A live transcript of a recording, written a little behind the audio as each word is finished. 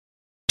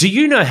Do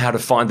you know how to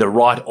find the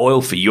right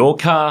oil for your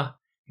car?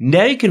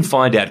 Now you can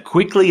find out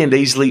quickly and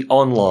easily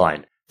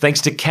online,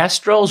 thanks to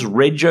Castrol's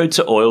Rego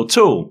to Oil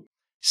tool.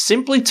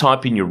 Simply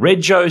type in your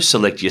Rego,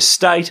 select your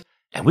state,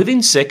 and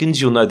within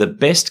seconds you'll know the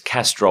best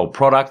Castrol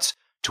products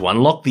to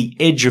unlock the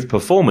edge of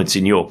performance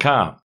in your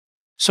car.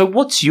 So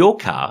what's your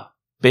car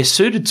best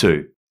suited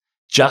to?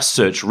 Just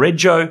search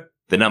Rego,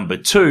 the number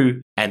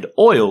 2, and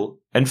oil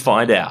and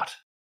find out.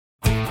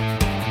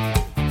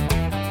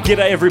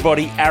 G'day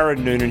everybody,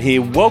 Aaron Noonan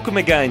here. Welcome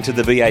again to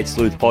the V8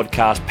 Sleuth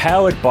podcast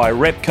powered by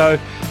Repco.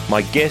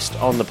 My guest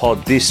on the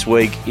pod this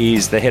week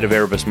is the head of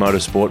Erebus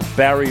Motorsport,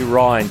 Barry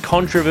Ryan.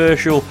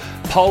 Controversial,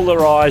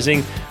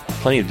 polarising,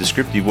 plenty of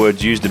descriptive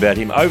words used about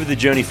him over the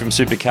journey from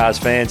supercars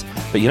fans.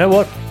 But you know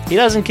what? He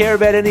doesn't care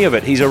about any of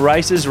it. He's a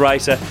racer's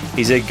racer.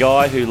 He's a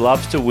guy who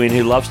loves to win,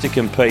 who loves to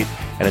compete,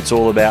 and it's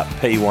all about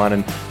P1.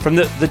 And from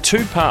the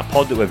two-part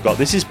pod that we've got,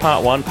 this is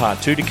part 1,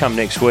 part 2 to come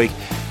next week.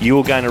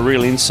 You'll gain a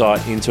real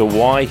insight into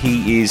why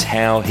he is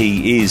how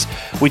he is.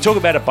 We talk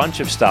about a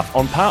bunch of stuff.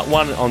 On part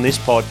 1 on this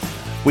pod,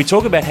 we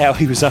talk about how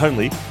he was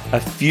only a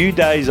few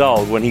days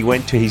old when he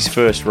went to his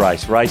first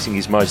race. Racing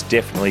is most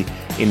definitely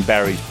in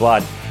Barry's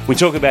blood. We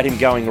talk about him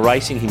going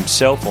racing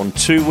himself on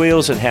 2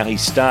 wheels and how he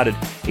started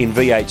in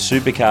V8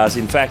 supercars.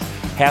 In fact,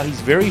 how his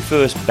very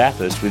first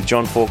Bathurst with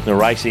John Faulkner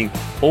Racing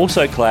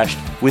also clashed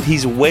with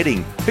his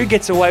wedding. Who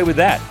gets away with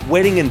that?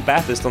 Wedding and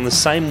Bathurst on the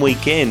same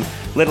weekend,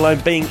 let alone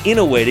being in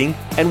a wedding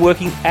and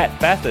working at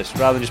Bathurst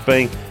rather than just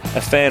being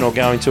a fan or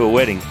going to a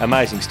wedding.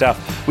 Amazing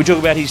stuff. We talk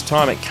about his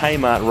time at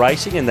Kmart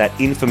Racing and that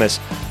infamous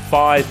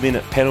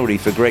 5-minute penalty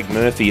for Greg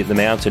Murphy at the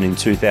Mountain in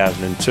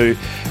 2002.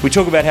 We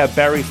talk about how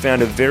Barry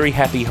found a very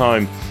happy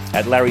home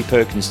at Larry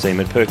Perkins' team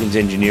at Perkins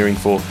Engineering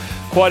for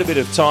quite a bit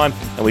of time,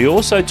 and we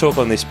also talk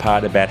on this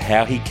part about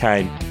how he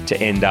came to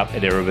end up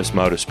at Erebus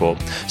Motorsport.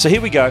 So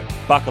here we go,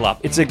 buckle up,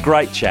 it's a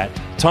great chat.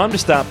 Time to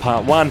start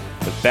part 1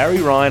 with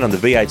Barry Ryan on the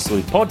V8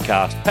 Sleuth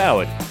podcast,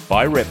 powered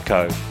by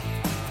Repco.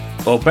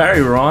 Well,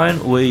 Barry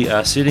Ryan, we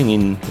are sitting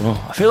in,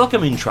 well, I feel like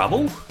I'm in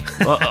trouble.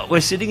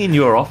 We're sitting in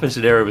your office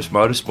at Erebus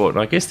Motorsport, and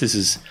I guess this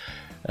is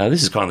kind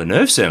of the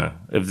nerve centre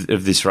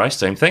of this race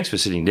team. Thanks for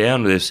sitting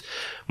down. There's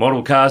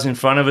model cars in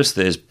front of us.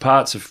 There's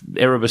parts of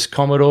Erebus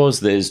Commodores.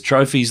 There's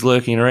trophies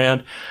lurking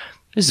around.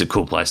 This is a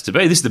cool place to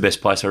be. This is the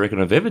best place I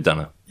reckon I've ever done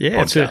a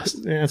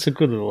podcast. It's a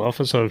good little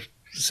office. I've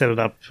set it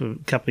up a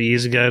couple of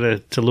years ago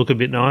to look a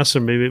bit nicer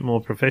and be a bit more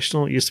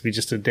professional. It used to be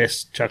just a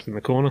desk chucked in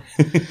the corner.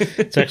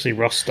 It's actually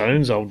Ross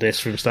Stone's old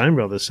desk from Stone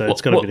Brothers, so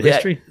it's got a bit of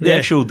history. The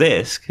actual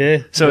desk? Yeah.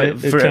 So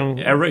for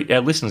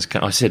our listeners,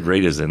 I said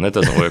readers then, that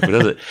doesn't work, but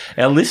does it?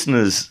 Our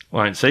listeners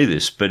won't see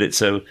this, but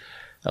it's a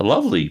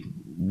lovely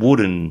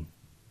wooden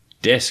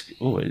desk.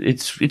 Oh,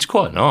 it's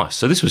quite nice.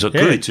 So this was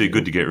clearly too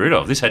good to get rid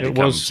of. This had to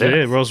come south.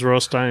 Yeah,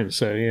 Ross Stone.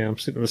 So yeah, I'm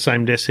sitting at the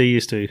same desk he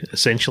used to,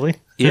 essentially.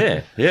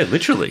 Yeah,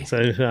 literally. So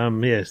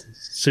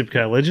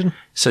supercar legend.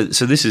 So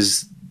this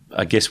is,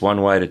 I guess,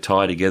 one way to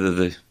tie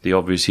together the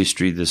obvious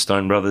history of the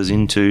Stone Brothers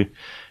into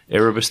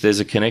Erebus. There's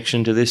a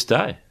connection to this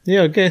day.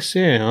 Yeah, I guess.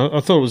 Yeah, I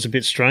thought it was a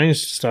bit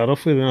strange to start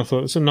off with, and I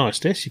thought it's a nice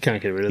desk. You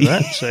can't get rid of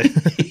that. So.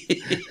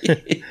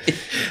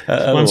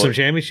 Won some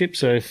championships,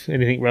 so if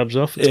anything rubs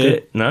off, it's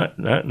good. No,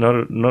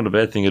 not a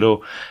bad thing at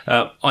all.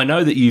 I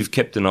know that you've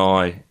kept an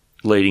eye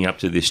leading up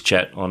to this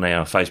chat on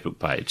our Facebook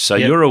page, so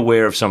you're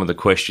aware of some of the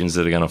questions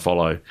that are going to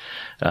follow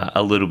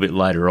a little bit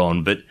later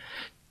on. But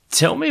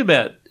tell me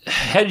about,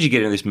 how did you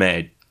get into this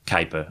mad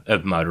caper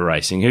of motor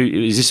racing?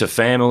 Is this a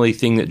family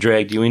thing that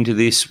dragged you into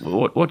this?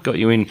 What got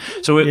you in?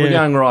 So we're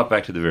going right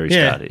back to the very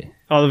start here.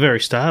 Oh, the very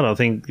start. I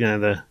think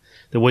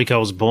the week I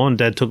was born,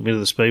 Dad took me to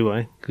the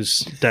Speedway because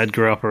Dad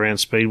grew up around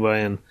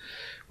Speedway and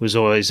was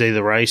always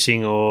either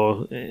racing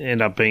or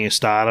end up being a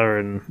starter,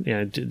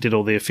 and did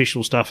all the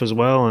official stuff as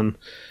well. And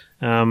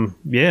I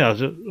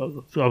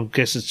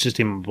guess it's just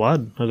in my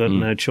blood. I got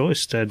no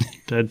choice. Dad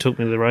took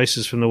me to the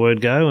races from the word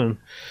go, and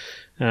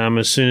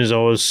as soon as I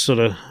was sort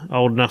of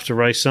old enough to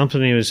race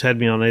something, he had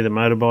me on either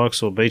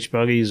motorbikes or beach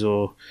buggies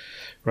or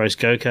race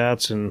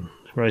go-karts and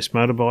race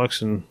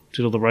motorbikes, and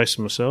did all the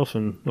racing myself,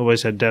 and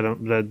always had Dad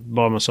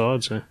by my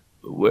side. So,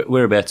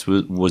 whereabouts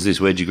was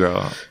this? Where'd you grow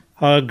up?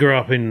 I grew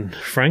up in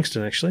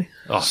Frankston, actually.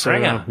 Oh,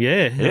 Franger.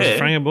 I was a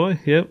Franger boy.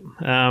 Yep.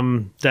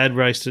 Dad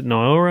raced at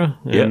Nyora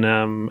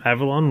and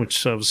Avalon,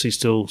 which obviously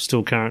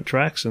still current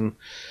tracks, and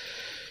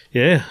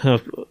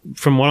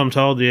from what I'm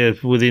told,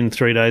 within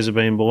 3 days of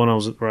being born, I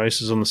was at the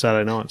races on the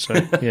Saturday night. So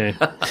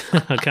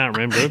I can't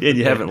remember it. Yeah,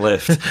 you haven't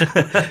left.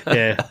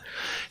 Yeah.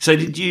 So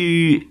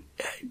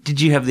did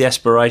you have the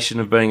aspiration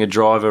of being a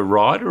driver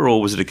rider,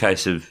 or was it a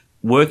case of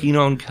working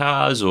on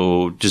cars,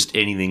 or just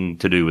anything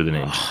to do with an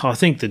engine? I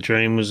think the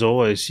dream was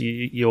always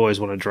you always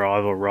want to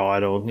drive or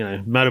ride, or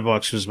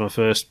motorbikes was my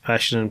first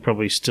passion and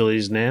probably still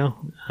is now.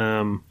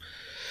 Learn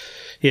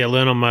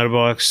on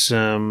motorbikes.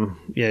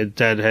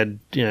 Dad had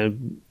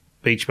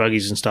beach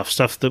buggies and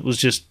stuff that was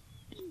just,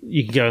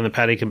 you could go in the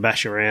paddock and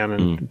bash around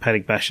and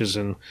paddock bashes,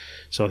 and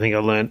so I think I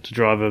learnt to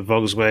drive a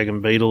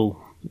Volkswagen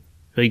Beetle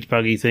beach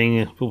buggy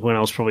thing when I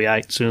was probably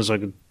 8, as soon as I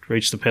could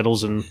reach the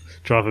pedals and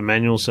drive a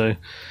manual. So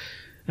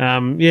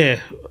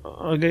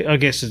I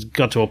guess it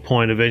got to a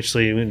point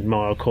eventually in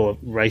my, I'll call it,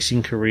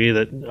 racing career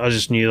that I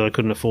just knew that I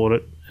couldn't afford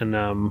it. And,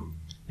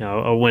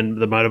 I went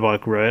the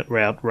motorbike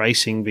route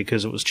racing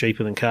because it was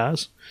cheaper than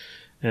cars.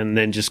 And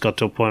then just got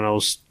to a point I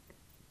was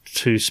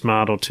too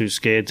smart or too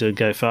scared to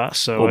go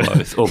fast. So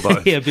or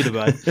both. Yeah, a bit of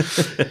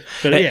both.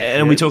 But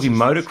and are we talking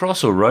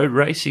motocross or road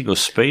racing or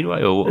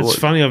speedway? It's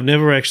funny, I've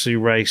never actually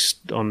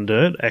raced on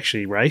dirt,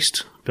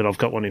 but I've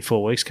got one in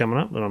 4 weeks coming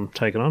up that I'm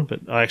taking on.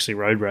 But I actually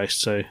road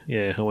raced, so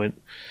yeah, I went.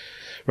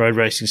 Road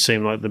racing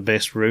seemed like the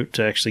best route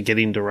to actually get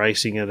into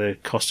racing at a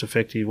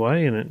cost-effective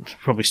way, and it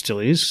probably still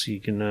is. You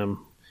can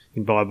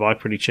buy a bike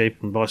pretty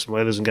cheap and buy some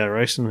leathers and go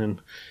racing, and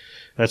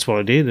that's what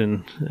I did.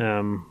 And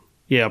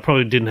I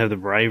probably didn't have the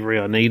bravery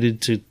I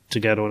needed to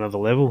go to another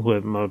level,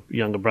 where my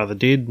younger brother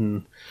did,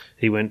 and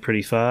he went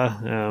pretty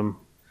far.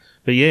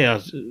 But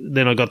yeah,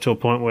 then I got to a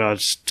point where I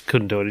just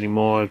couldn't do it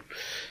anymore.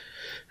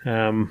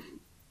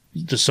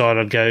 Decided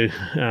I'd go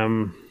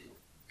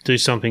do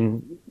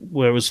something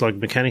where it was like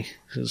mechanic.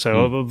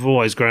 So I've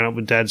always grown up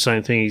with Dad,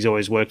 same thing. He's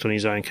always worked on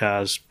his own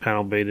cars,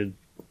 panel beaded,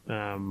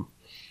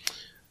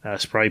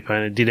 spray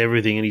painted, did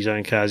everything in his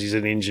own cars. He's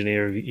an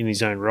engineer in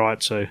his own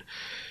right. So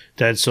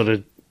Dad sort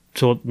of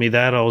taught me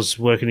that. I was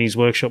working in his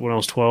workshop when I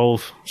was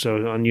 12,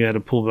 so I knew how to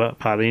pull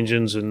apart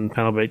engines and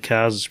panel beat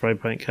cars and spray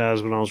paint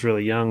cars when I was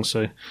really young.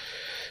 So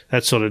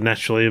that sort of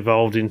naturally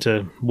evolved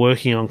into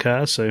working on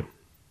cars. So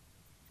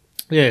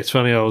yeah, it's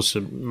funny. I was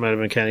a motor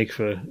mechanic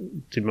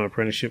did my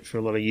apprenticeship for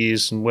a lot of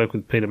years and worked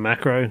with Peter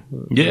Macro.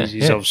 Yeah,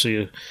 he's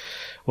obviously a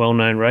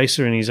well-known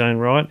racer in his own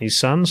right. His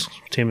sons,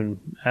 Tim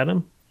and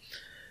Adam.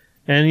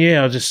 And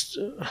yeah,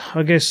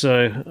 I guess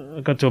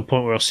I got to a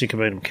point where I was sick of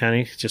being a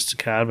mechanic, just a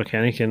car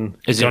mechanic. And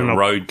is it a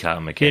road car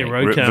mechanic? Yeah,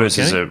 road car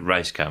versus mechanic. A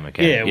race car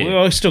mechanic. Yeah,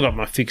 well, I still got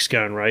my fix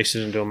going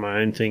racing and doing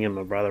my own thing, and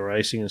my brother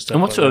racing and stuff.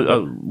 And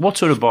what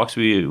sort of bikes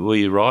were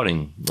you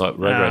riding, like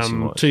road racing?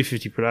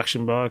 250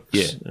 production bikes.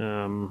 Yeah.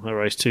 I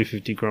raced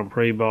 250 Grand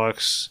Prix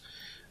bikes.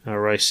 I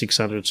raced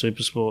 600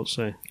 Super Sports.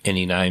 So.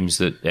 Any names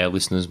that our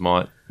listeners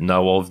might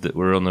know of that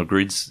were on the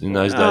grids in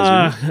those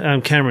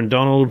days? Cameron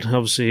Donald,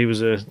 obviously he was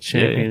a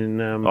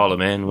champion in Isle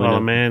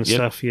of Man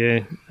stuff, yeah.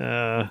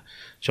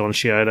 John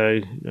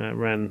Scioto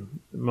ran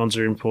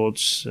Monza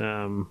Imports.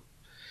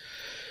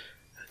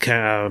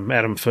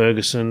 Adam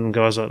Ferguson,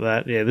 guys like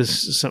that. Yeah,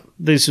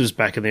 this was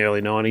back in the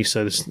early 90s,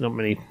 so there's not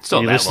many. It's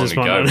not that long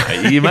ago,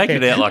 mate. You make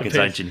it out like it's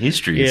ancient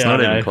history. It's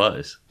not even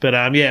close. But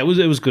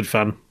it was good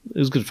fun. It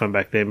was good fun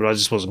back then, but I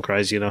just wasn't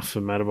crazy enough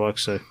for motorbikes,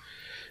 so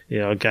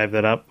yeah, I gave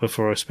that up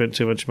before I spent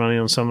too much money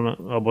on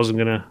something I wasn't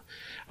going to.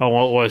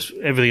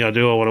 Everything I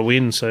do, I want to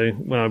win, so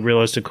when I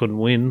realised I couldn't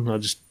win, I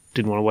just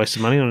didn't want to waste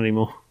the money on it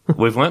anymore.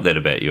 We've learnt that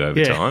about you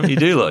over time. You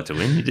do like to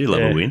win. You do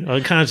love a win. I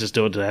can't just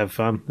do it to have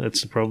fun.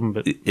 That's the problem.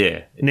 But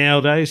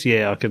nowadays,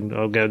 I'll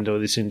go and do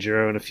this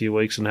enduro in a few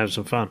weeks and have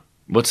some fun.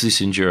 What's this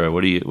enduro?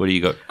 What do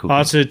you got cooking?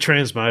 It's a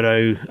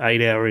Transmoto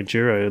 8-hour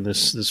enduro, and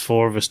there's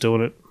 4 of us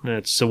doing it.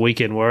 It's a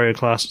Weekend Warrior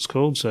class, it's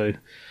called. So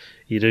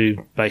you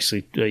do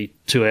basically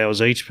 2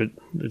 hours each, but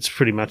it's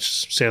pretty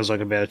much sounds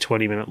like about a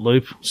 20-minute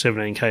loop,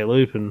 17k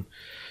loop, and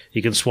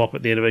you can swap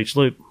at the end of each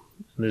loop.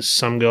 And there's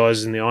some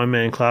guys in the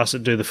Ironman class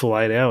that do the full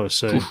 8 hours.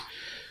 So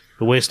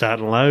but we're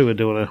starting low. We're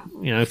doing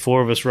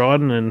 4 of us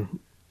riding, and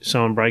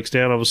someone breaks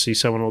down. Obviously,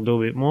 someone will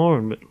do a bit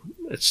more. But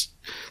it's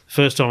the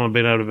first time I've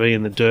been able to be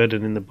in the dirt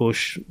and in the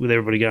bush with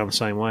everybody going the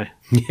same way.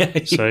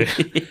 So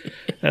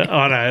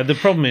I know the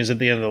problem is at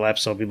the end of the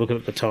laps, I'll be looking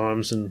at the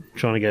times and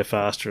trying to go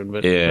faster.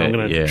 But I'm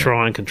going to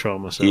try and control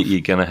myself. You're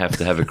going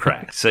to have a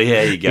crack. So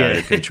you go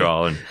to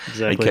control and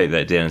keep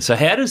that down. So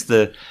how does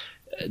the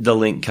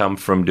link come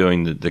from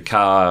doing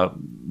the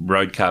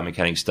road car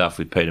mechanic stuff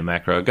with Peter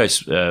Macro? It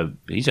goes,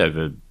 he's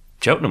over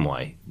Cheltenham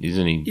way,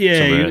 isn't he? Yeah,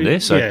 somewhere around there.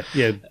 So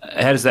yeah.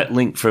 How does that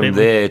link from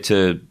there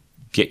to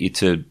get you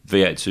to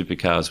V8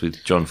 supercars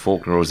with John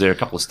Faulkner, or was there a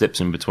couple of steps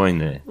in between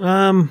there?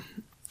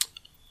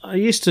 I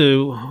used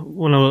to,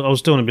 when I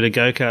was doing a bit of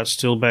go-karts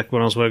still back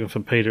when I was working for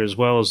Peter as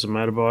well as the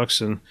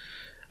motorbikes, and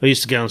I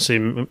used to go and see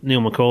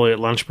Neil McCauley at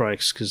lunch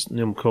breaks because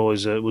Neil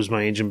McCauley was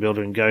my engine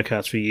builder in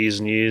go-karts for years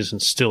and years,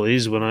 and still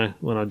is when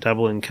I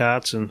dabble in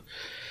karts. And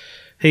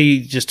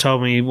he just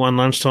told me one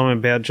lunchtime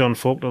about John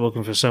Faulkner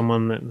looking for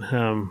someone that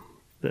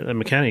a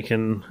mechanic,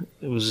 and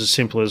it was as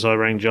simple as I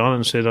rang John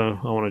and said I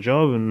want a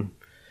job, and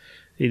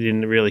he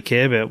didn't really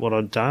care about what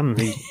I'd done.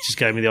 He just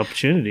gave me the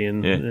opportunity,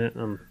 and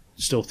I'm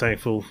still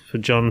thankful for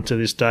John to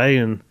this day,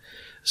 and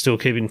still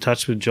keep in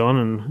touch with John.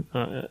 And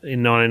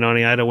in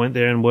 1998 I went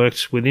there and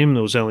worked with him.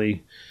 There was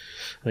only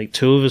I think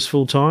 2 of us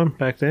full time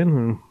back then,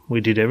 and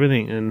we did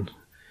everything. And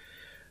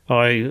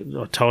I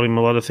told him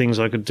a lot of things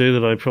I could do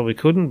that I probably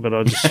couldn't, but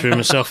I just threw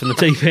myself in the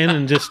deep end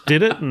and just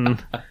did it.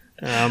 And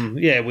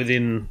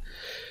within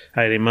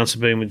 18 months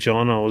of being with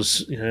John, I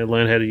was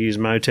learned how to use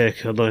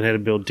Motec. I'd learned how to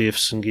build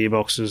diffs and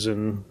gearboxes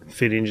and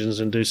fit engines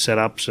and do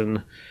setups.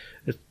 And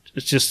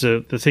it's just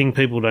the thing,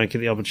 people don't get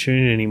the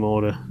opportunity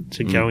anymore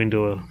to go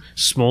into a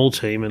small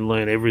team and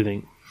learn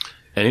everything.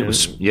 And it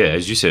was,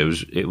 as you said,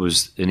 it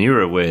was an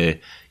era where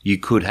you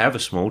could have a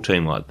small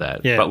team like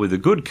that, but with a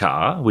good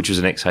car, which was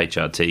an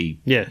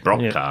ex-HRT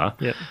Brock car,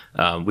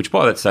 which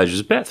by that stage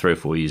was about 3 or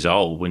 4 years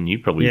old when you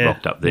probably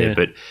rocked up there.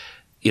 But,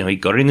 he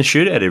got in the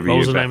shootout every year. What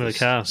was the name of the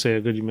car? See how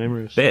good your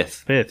memory is.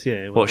 Beth,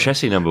 yeah. What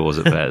chassis number was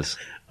it, Baz?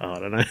 I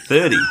don't know.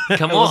 30.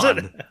 Come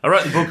on. I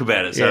wrote the book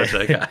about it, so it's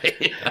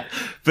okay.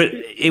 But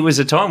it was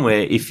a time where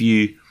if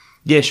you...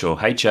 Yeah, sure.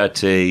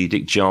 HRT,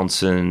 Dick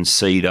Johnson,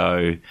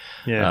 Cedo,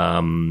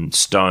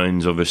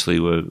 Stones obviously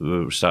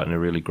were starting to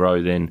really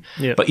grow then.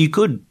 Yeah. But you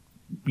could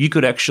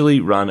actually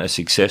run a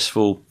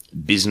successful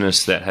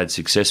business that had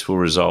successful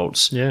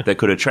results that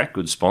could attract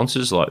good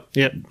sponsors like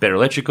Better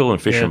Electrical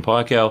and Fisher and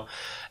Paykel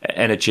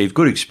and achieve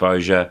good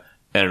exposure,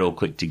 and it all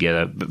clicked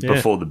together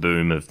before the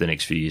boom of the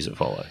next few years that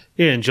followed.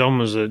 Yeah, and John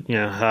was a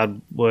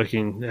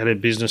hard-working, had a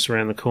business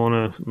around the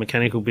corner,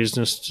 mechanical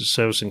business,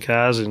 servicing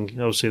cars, and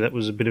obviously that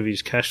was a bit of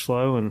his cash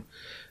flow and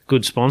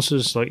good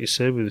sponsors, like you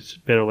said,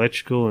 with Better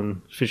Electrical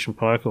and Fisher &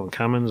 Paykel and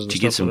Cummins. Did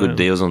you get some good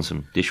deals on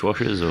some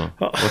dishwashers or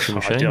washing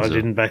machines? I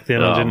didn't back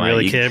then. I didn't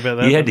really care about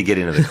that. You had to get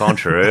into the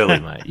contra early,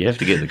 mate. You have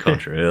to get in the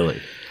contra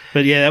early.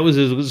 But yeah, it was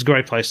a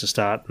great place to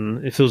start.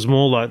 And if there was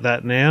more like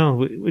that now,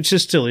 which there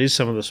still is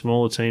some of the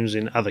smaller teams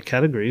in other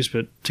categories,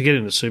 but to get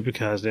into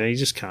supercars now, you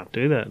just can't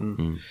do that.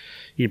 And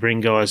you bring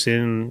guys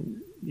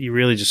in, you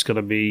really just got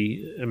to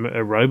be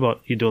a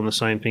robot. You're doing the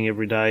same thing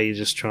every day. You're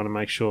just trying to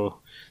make sure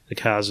the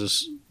car's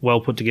as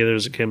well put together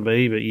as it can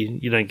be, but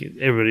you don't get,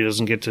 everybody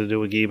doesn't get to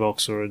do a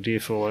gearbox or a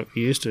diff or like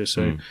we used to.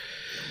 So.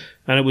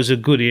 And it was a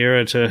good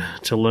era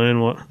to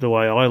learn the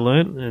way I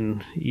learnt,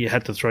 and you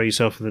had to throw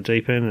yourself in the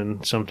deep end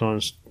and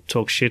sometimes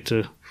talk shit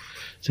to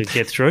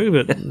get through,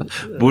 but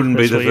wouldn't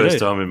be the first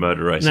time in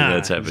motor racing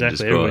that's happened.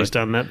 Exactly, everybody's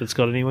done that that's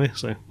got anywhere.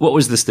 So, what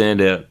was the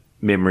standout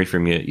memory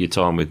from your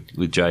time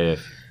with JF?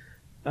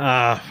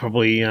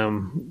 Probably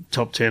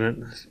top 10 at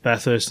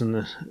Bathurst,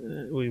 and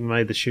we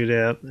made the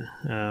shootout.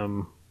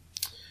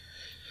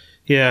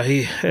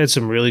 He had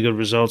some really good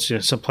results.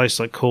 Some place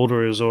like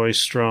Calder was always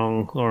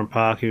strong. Lauren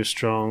Park, he was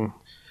strong.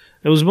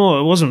 It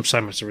wasn't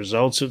so much the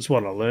results, it's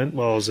what I learnt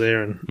while I was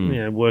there,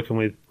 and working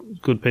with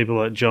good people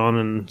like John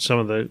and some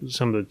of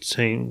the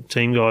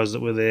team guys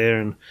that were there,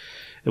 and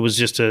it was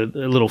just a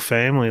little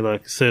family.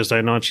 Like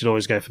Thursday night, you'd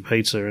always go for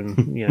pizza,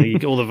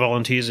 and all the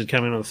volunteers would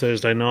come in on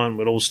Thursday night and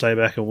would all stay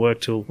back and work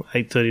till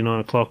 8:30, 9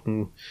 o'clock,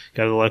 and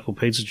go to the local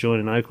pizza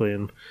joint in Oakley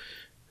and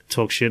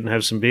talk shit and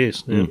have some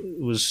beers. It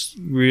was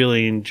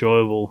really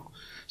enjoyable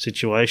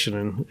situation,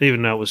 and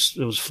even though it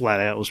was flat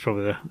out, it was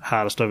probably the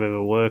hardest I've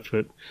ever worked,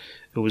 but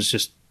it was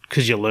just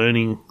because you're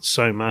learning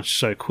so much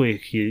so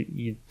quick,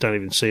 you don't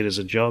even see it as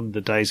a job. The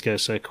days go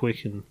so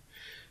quick, and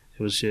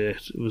it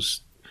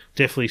was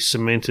definitely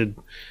cemented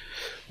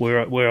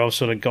where I've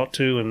sort of got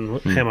to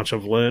and how much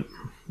I've learnt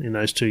in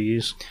those 2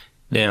 years.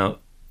 Now,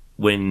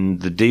 when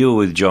the deal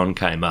with John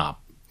came up,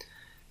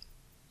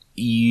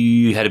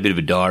 you had a bit of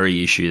a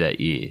diary issue that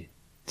year,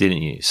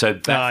 didn't you? So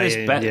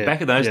Bathurst, back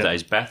in those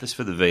days, Bathurst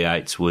for the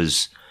V8s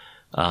was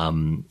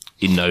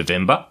in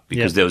November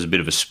because there was a bit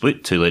of a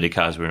split. 2-litre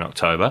cars were in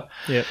October.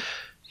 Yep.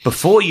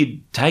 Before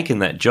you'd taken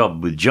that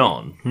job with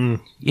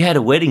John, you had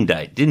a wedding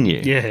date, didn't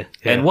you? Yeah.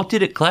 And what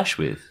did it clash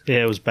with?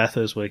 Yeah, it was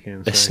Bathurst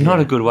weekend. It's not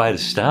a good way to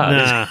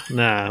start.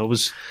 Nah. It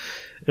was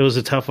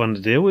a tough one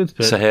to deal with.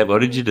 But so what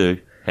did you do?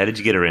 How did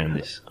you get around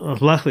this?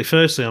 Luckily,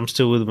 firstly, I'm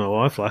still with my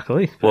wife,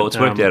 luckily. Well, it's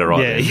worked out all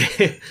right.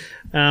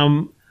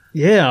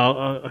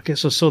 I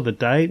guess I saw the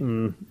date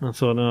and I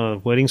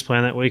thought, wedding's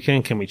planned that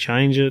weekend. Can we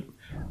change it?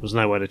 There was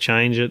no way to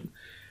change it.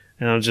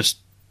 And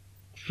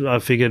I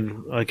figured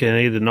I can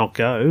either not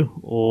go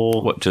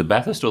or... What, to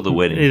Bathurst or the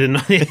wedding? Either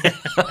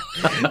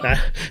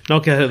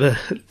not go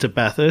to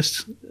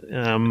Bathurst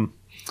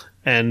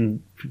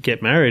and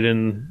get married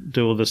and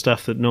do all the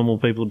stuff that normal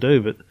people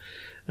do. But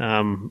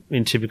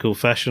in typical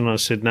fashion, I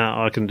said,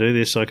 no, I can do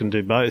this. I can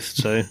do both.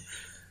 So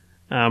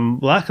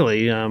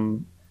luckily, I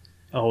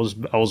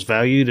was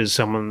valued as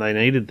someone they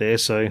needed there.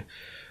 So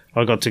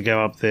I got to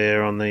go up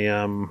there on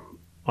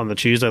the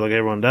Tuesday like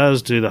everyone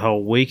does, do the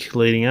whole week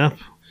leading up.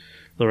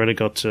 Loretta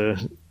got to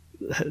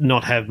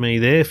not have me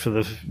there for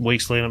the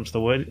weeks leading up to the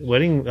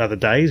wedding, other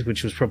days,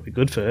 which was probably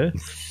good for her.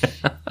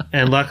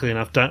 And luckily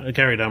enough,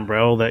 Gary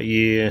Dumbrell that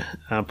year,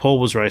 Paul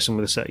was racing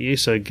with us that year,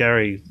 so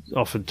Gary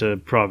offered to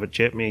private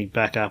jet me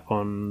back up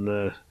on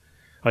the...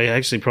 he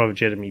actually private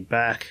jetted me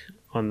back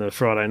on the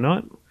Friday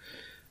night.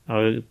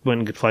 I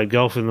went and played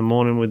golf in the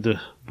morning with the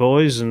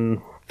boys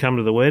and come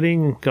to the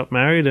wedding, got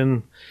married,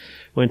 and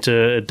went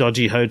to a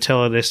dodgy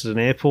hotel at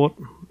Essendon Airport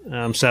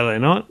Saturday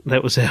night.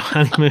 That was our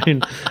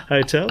honeymoon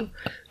hotel.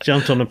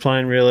 Jumped on the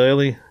plane real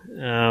early.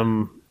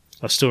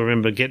 I still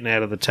remember getting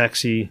out of the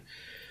taxi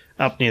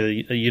up near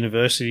the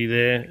university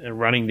there and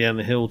running down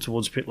the hill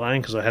towards pit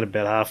lane because I had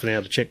about half an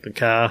hour to check the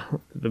car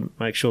to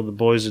make sure the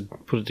boys had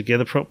put it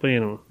together properly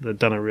and they'd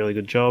done a really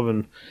good job.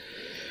 And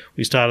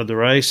we started the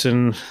race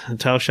and the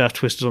tail shaft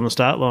twisted on the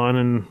start line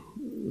and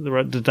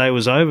the day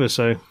was over.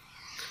 So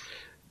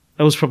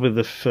that was probably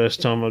the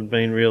first time I'd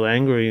been real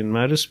angry in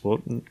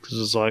motorsport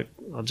because it's like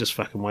I just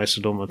fucking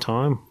wasted all my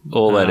time.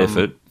 All that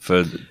effort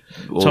for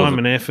time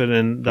and effort,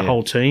 and the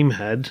whole team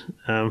had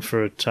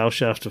for a tail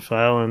shaft to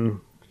fail and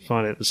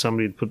find out that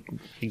somebody had put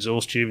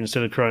exhaust tube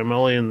instead of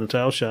chromoly in the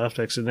tail shaft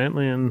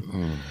accidentally,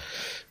 and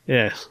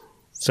yeah.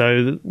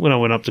 So when I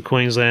went up to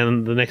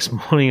Queensland the next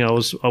morning,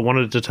 I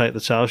wanted to take the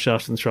tail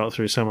shaft and throw it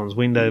through someone's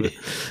window,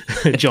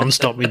 but John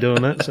stopped me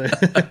doing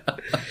that.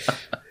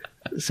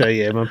 So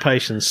yeah, my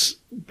patience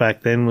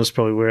back then was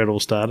probably where it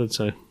all started.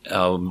 So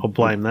I'll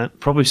blame that.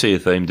 Probably see a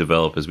theme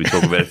develop as we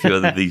talk about a few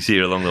other things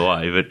here along the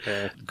way. But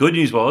good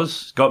news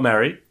was got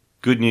married.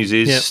 Good news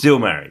is still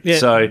married. Yep.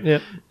 So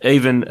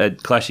even a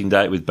clashing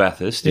date with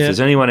Bathurst, if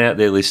there's anyone out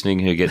there listening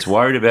who gets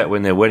worried about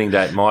when their wedding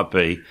date might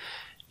be,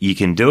 you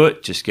can do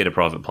it. Just get a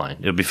private plane.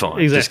 It'll be fine.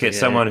 Exactly, just get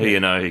someone who you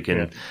know who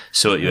can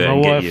sort you out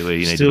and get you where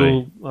you need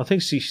to be. I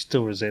think she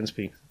still resents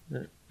me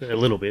a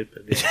little bit,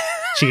 but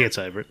she gets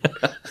over it.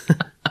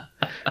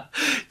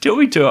 Tell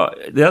me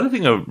the other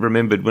thing I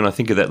remembered when I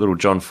think of that little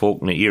John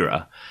Faulkner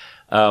era,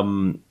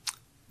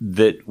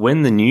 that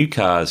when the new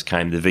cars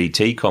came, the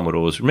VT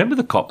Commodores, remember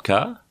the cop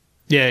car?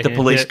 Yeah, the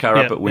police car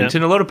up at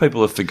Winton. A lot of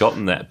people have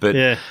forgotten that, but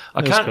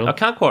I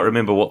can't quite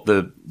remember what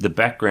the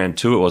background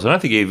to it was. I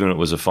don't think even it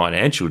was a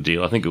financial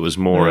deal. I think it was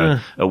more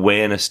a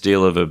awareness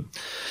deal of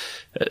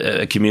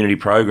a community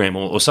program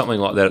or something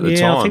like that at the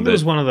time. I think it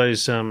was one of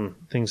those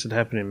things that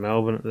happened in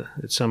Melbourne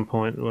at some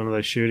point, one of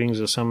those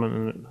shootings or something.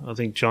 And I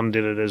think John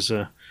did it as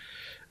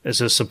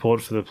a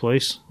support for the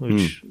police,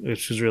 which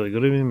was really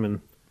good of him.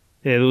 And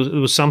it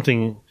was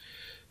something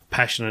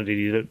passionate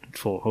he did it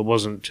for. It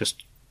wasn't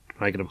just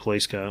make it a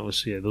police car. It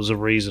was there was a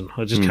reason.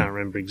 I just can't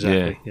remember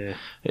exactly. Yeah.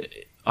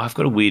 I've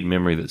got a weird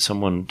memory that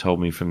someone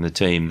told me from the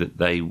team that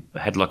they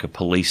had like a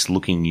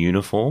police-looking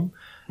uniform,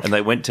 and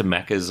they went to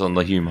Macca's on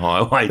the Hume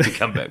Highway to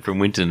come back from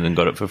Winton and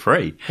got it for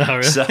free. Oh,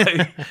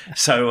 really?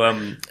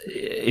 So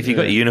if you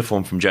got your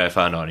uniform from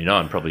JFR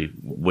 99, probably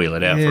wheel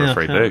it out for a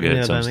free burger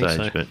at some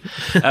stage.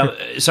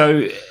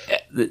 So.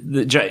 But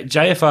the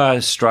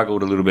JFR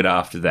struggled a little bit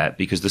after that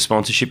because the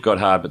sponsorship got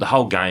hard, but the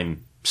whole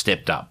game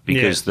stepped up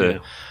because the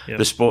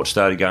sport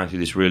started going through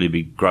this really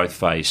big growth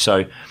phase.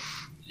 So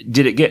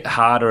did it get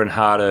harder and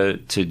harder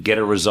to get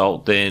a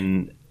result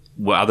then?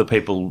 Were other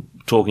people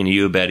talking to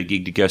you about a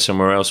gig to go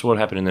somewhere else? What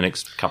happened in the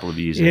next couple of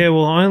years? Yeah,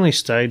 well, I only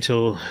stayed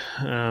till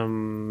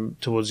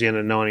towards the end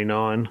of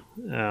 99.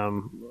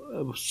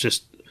 It was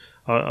just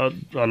I'd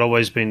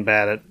always been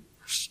bad at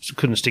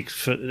couldn't stick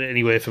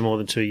anywhere for more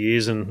than 2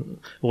 years and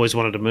always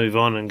wanted to move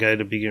on and go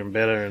to bigger and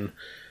better.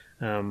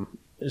 And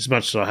as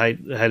much as I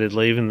hated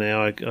leaving there,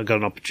 I got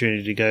an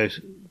opportunity to go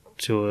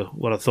to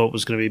what I thought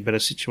was going to be a better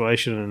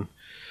situation, and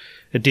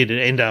it did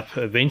end up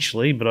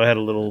eventually, but I had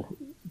a little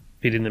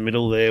bit in the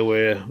middle there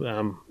where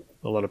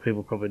a lot of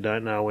people probably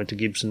don't know. I went to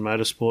Gibson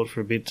Motorsport for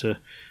a bit to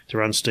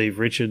run Steve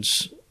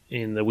Richards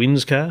in the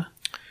Wins car.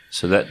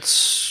 So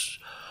that's...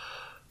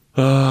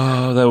 they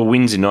were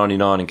Wins in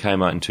 99 and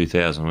Kmart in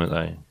 2000, weren't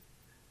they?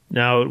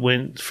 No, it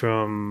went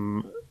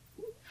from...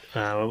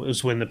 it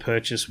was when the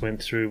purchase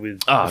went through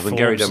with... when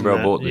Gary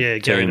Dumbrell bought the team. Yeah,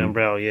 Gary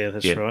Dumbrell,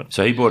 that's right.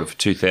 So he bought it for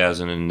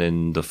 2000 and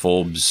then the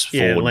Forbes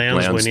Ford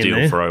Lowndes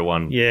deal for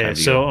 01. Yeah,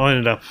 so I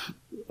ended up...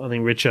 I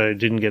think Richo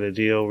didn't get a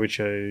deal.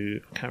 Richo,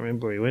 I can't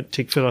remember where he went.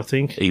 Tickford, I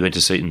think. He went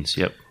to Seaton's,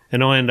 yep.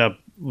 And I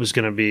was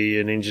going to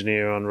be an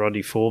engineer on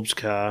Roddy Forbes'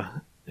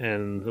 car,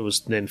 and it was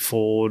then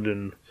Ford,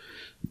 and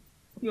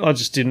I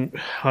just didn't...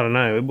 I don't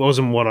know. It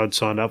wasn't what I'd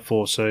signed up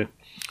for, so...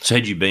 So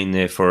had you been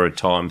there for a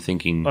time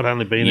thinking... I'd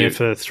only been there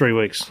for 3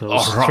 weeks. I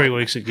was 3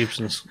 weeks at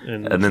Gibson's.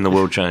 And then the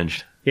world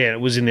changed. Yeah,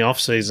 it was in the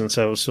off-season,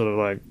 so it was sort of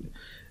like,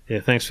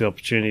 yeah, thanks for the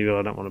opportunity, but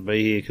I don't want to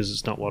be here because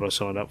it's not what I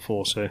signed up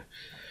for. So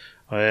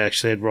I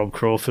actually had Rob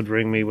Crawford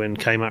ring me when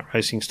Kmart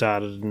Racing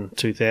started in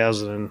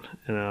 2000,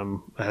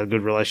 and I had a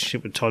good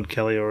relationship with Todd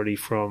Kelly already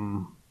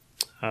from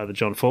the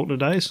John Faulkner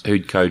days.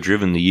 Who'd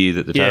co-driven the year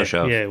that the tail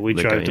shaft... Yeah, we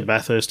drove to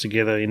Bathurst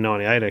together in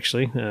 98,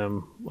 actually.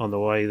 On the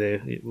way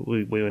there,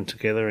 we went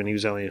together, and he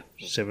was only a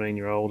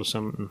 17-year-old or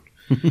something.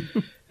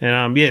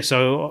 And,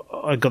 so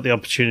I got the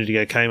opportunity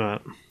to go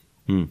Kmart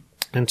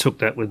and took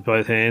that with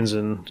both hands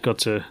and got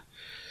to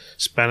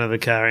spanner the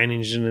car and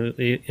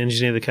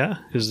engineer the car,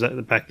 because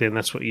back then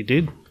that's what you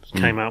did.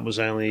 Kmart was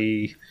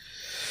only...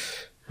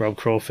 Rob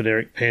Crawford,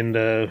 Eric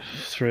Pender,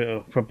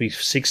 probably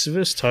 6 of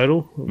us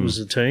total. It was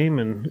the team,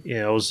 and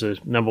I was the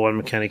number 1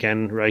 mechanic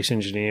and race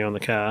engineer on the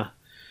car.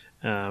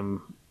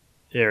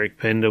 Eric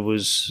Pender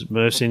was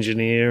Murph's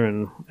engineer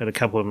and had a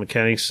couple of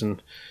mechanics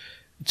and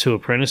 2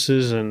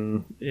 apprentices,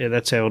 and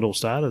that's how it all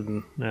started.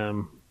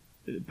 And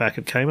back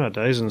at Kmart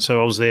days, and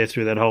so I was there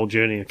through that whole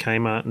journey of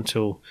Kmart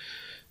until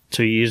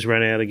 2 years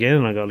ran out again,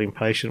 and I got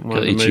impatient and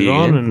wanted to move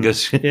on. And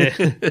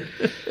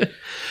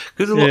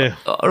Because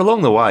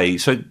along the way,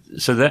 so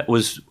that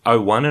was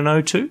 01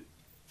 and 02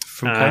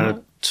 from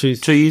Kmart?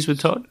 2 years with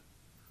Todd?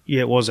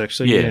 Yeah, it was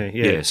actually.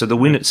 Yeah. So the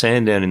win at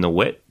Sandown in the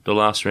wet, the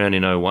last round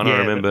in 01, I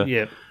remember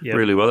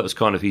really well. That was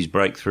kind of his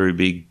breakthrough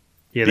big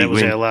that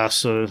was win. our last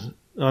sort of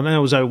I know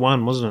it was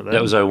 01, wasn't it?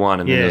 That was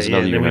 01, and then there was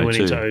another year then in we went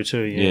 02. into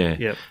 02, yeah.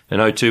 Yep.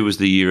 And 02 was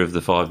the year of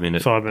the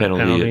 5-minute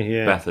penalty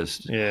at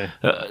Bathurst. Yeah.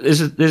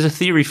 There's a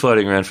theory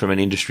floating around from an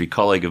industry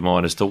colleague of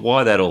mine as to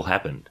why that all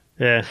happened.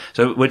 Yeah.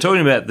 So we're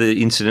talking about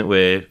the incident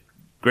where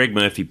Greg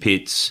Murphy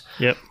pits,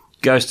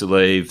 goes to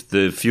leave,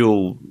 the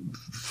fuel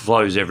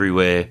flows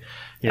everywhere.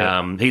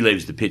 Yep. He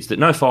leaves the pits.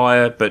 No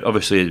fire, but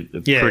obviously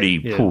a pretty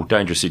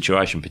dangerous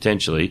situation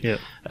potentially. Yep.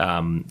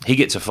 He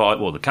gets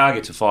the car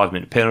gets a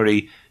 5-minute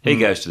penalty. He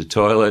goes to the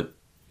toilet,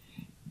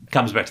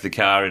 comes back to the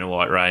car in a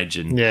white rage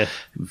and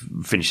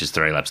finishes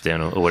 3 laps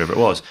down or whatever it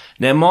was.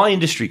 Now, my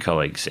industry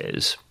colleague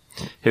says,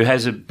 who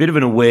has a bit of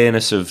an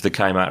awareness of the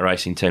Kmart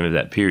racing team of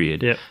that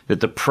period, that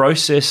the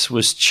process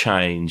was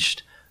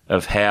changed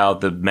of how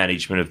the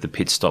management of the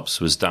pit stops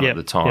was done at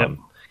the time. Yep.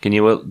 Can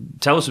you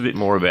tell us a bit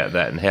more about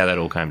that and how that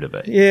all came to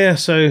be? Yeah,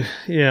 so,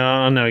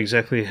 I know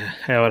exactly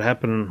how it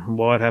happened and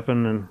why it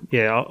happened. And,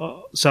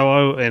 so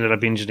I ended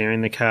up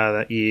engineering the car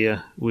that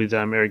year with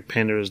Eric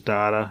Pender as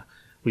data.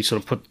 We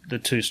sort of put the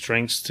two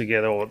strengths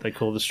together, or what they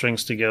call the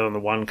strengths together on the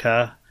one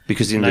car.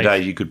 Because in the day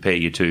you could pair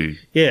your two.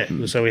 Yeah,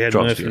 so we had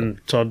Murph and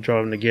Todd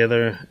driving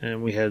together,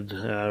 and we had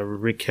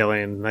Rick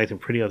Kelly and Nathan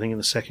Pretty, I think, in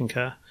the second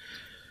car.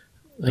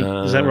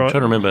 Is that right? I'm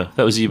trying to remember.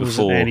 That was the year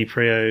before. Andy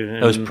Prio.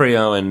 That was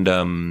Prio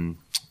and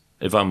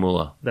Ivan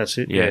Muller. That's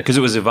it. Yeah, because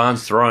it was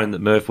Ivan's throne that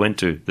Murph went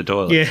to, the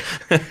toilet. Yeah.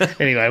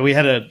 Anyway, we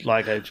had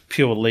a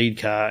pure lead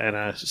car and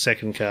a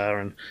second car,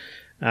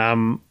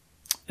 and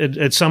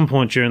at some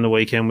point during the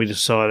weekend we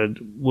decided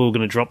we were going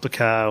to drop the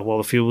car while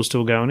the fuel was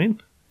still going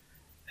in,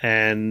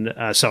 and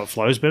so it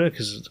flows better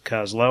because the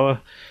car's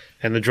lower,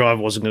 and the driver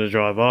wasn't going to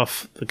drive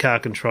off. The car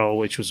control,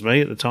 which was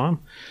me at the time,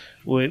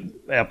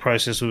 our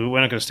process was we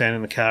weren't going to stand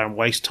in the car and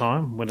waste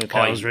time when the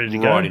car was ready to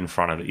go. Right in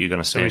front of it, you're going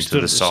to stand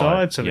to the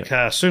side. So the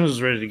car, as soon as it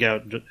was ready to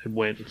go, it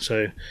went.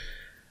 So,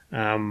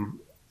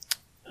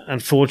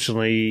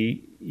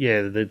 unfortunately,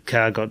 the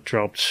car got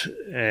dropped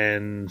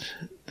and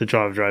the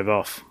driver drove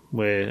off.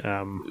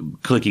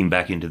 Clicking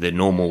back into their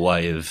normal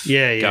way of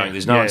going.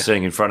 There's no one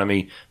sitting in front of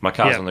me. My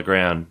car's on the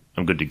ground.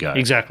 I'm good to go.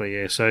 Exactly.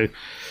 Yeah. So it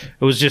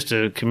was just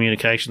a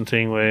communication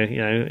thing where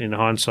in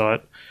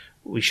hindsight,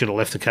 we should have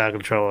left the car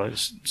controller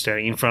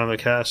standing in front of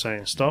the car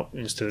saying stop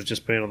instead of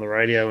just being on the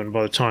radio. And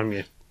by the time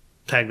you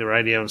tag the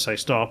radio and say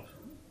stop,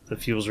 the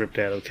fuel's ripped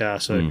out of the car.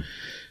 So,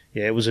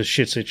 it was a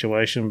shit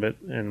situation,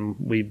 and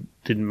we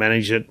didn't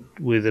manage it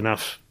with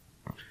enough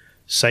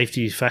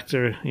safety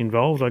factor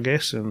involved, I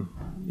guess. And,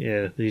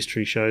 the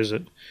history shows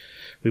that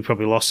we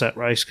probably lost that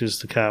race because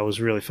the car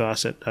was really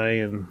fast that day.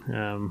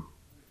 And,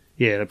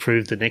 it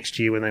proved the next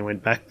year when they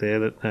went back there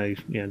that they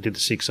did the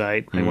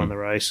 6.8, they won the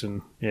race.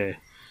 And,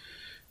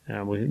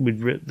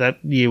 that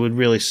year would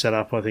really set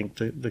up. I think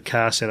the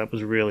car setup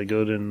was really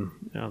good, and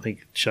I think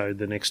it showed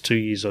the next 2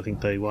 years. I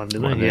think they won,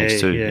 didn't they? The next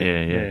two,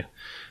 yeah.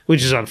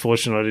 Which is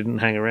unfortunate. I didn't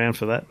hang aroard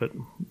for that, but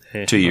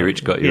 2 year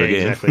itch got you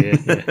again. Exactly.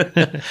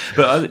 Yeah.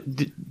 But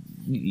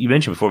you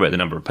mentioned before about the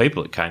number of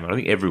people that came on. I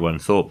think everyone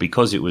thought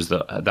because it was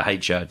the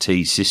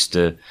HRT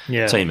sister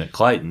team at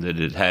Clayton that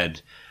it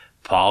had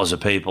piles of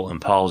people and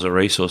piles of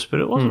resource, but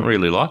it wasn't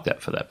really like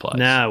that for that place.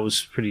 No, it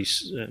was pretty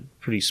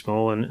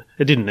small, and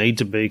it didn't need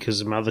to be because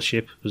the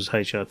mothership was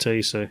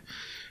HRT, so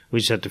we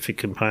just had to fit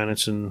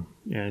components and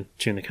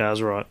tune the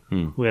cars right.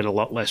 We had a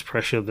lot less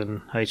pressure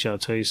than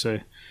HRT, so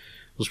it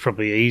was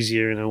probably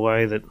easier in a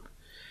way that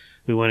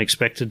we weren't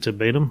expected to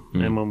beat them,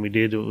 and when we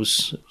did, it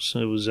was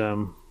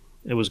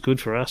good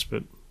for us,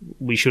 but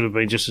we should have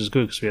been just as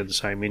good because we had the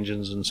same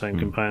engines and same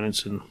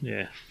components, and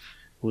it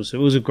was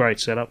a great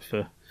setup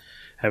for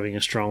having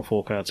a strong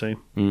 4-car team.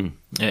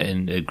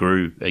 And it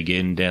grew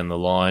again down the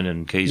line,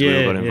 and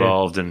Keyswheel got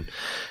involved, and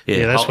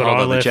that's what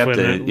I left.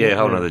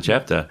 Whole other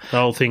chapter. The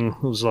whole thing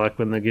was like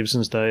when the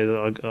Gibson's day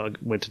that I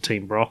went to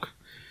Team Brock.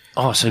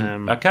 Oh, so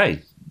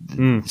okay,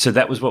 so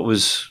that was what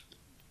was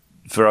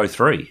for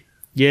 03.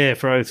 Yeah,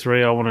 for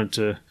 03, I wanted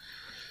to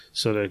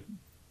sort of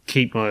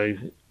keep my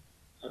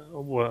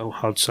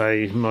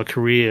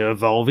career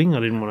evolving. I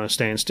didn't want to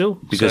stand still.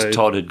 Because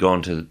Todd had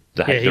gone to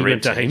the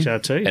went to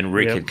HRT. And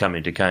Rick had come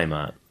into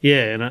Kmart.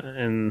 Yeah,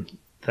 and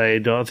I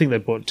think they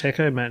brought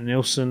Teco, Matt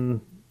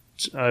Nielsen,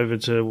 over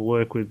to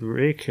work with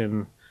Rick,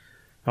 and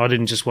I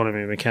didn't just want to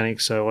be a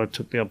mechanic, so I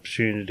took the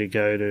opportunity to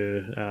go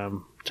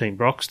to Team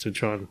Brox to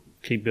try and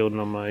keep building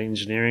on my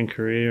engineering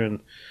career, and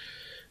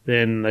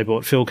then they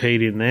brought Phil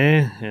Keed in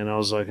there, and I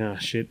was like, oh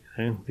shit,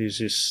 there's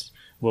this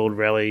World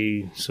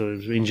Rally sort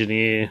of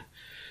engineer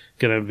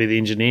going to be the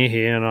engineer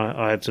here, and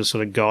I had to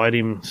sort of guide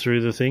him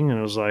through the thing, and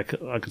it was like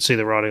I could see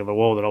the writing on the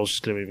wall that I was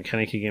just going to be a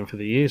mechanic again for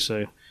the year,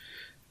 so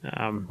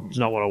it's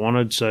not what I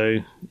wanted, so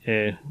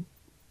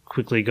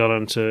quickly got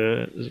on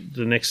to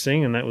the next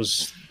thing, and that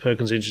was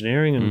Perkins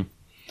Engineering, and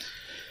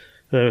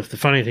the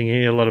funny thing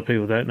here, a lot of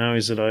people don't know,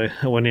 is that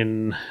I went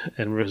in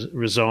and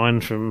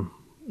resigned from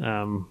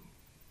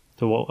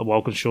the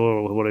Walkinshaw,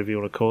 or whatever you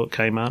want to call it,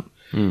 Kmart.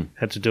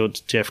 Had to do it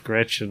to Jeff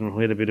Gretsch, and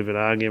we had a bit of an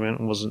argument,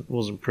 and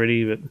wasn't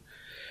pretty,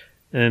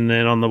 and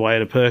then on the way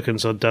to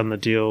Perkins, I'd done the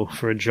deal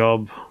for a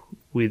job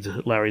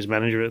with Larry's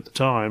manager at the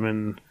time,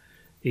 and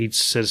he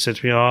said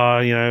to me,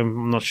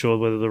 I'm not sure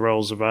whether the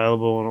role's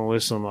available and all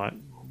this. And I'm like,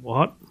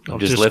 what? I've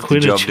just left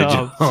quit the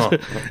job.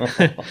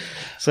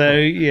 So,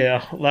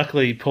 yeah,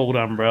 luckily Paul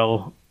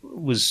Dumbrell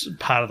was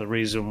part of the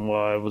reason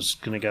why I was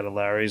going to go to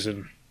Larry's,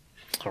 and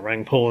I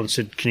rang Paul and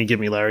said, can you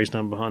give me Larry's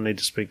number? I need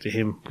to speak to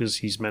him because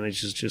his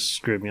managers just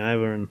screwed me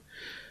over. And,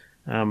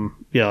 I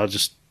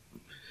just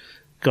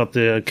got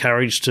the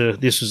courage to...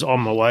 This was on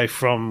my way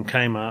from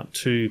Kmart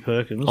to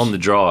Perkins. On the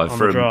drive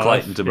from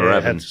Clayton to Moorabbin.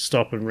 I had to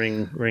stop and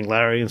ring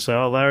Larry and say,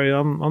 Larry,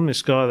 I'm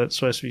this guy that's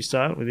supposed to be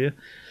starting with you.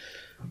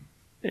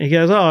 He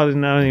goes, I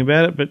didn't know anything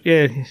about it, but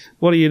yeah,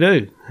 what do you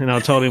do? And I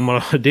told him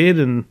what I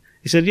did, and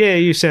he said, yeah,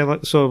 you sound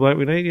like the sort of bloke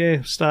we need.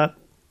 Yeah, start.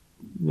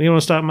 You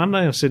want to start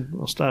Monday? I said,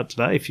 I'll start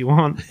today if you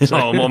want. So,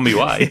 I'm on my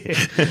way.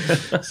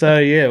 So,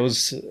 yeah, it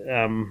was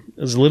a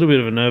little bit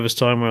of a nervous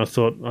time where I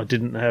thought I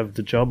didn't have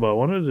the job I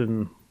wanted,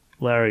 and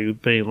Larry,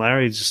 being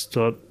Larry, just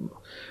thought,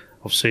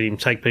 I've seen him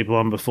take people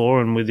on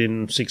before, and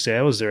within 6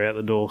 hours they're out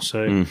the door.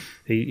 So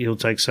he'll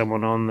take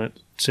someone on that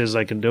says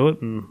they can do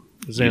it, and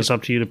it's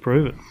up to you to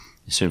prove it.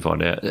 You soon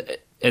find out.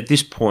 At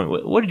this point,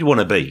 what did you want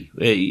to be?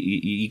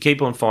 You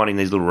keep on finding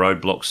these little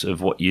roadblocks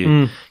of what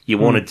you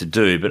wanted to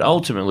do, but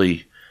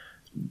ultimately,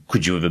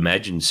 could you have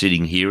imagined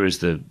sitting here as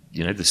the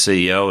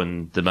CEO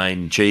and the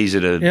main cheese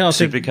at a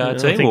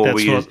supercar team?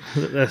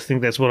 I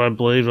think that's what I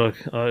believed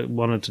I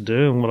wanted to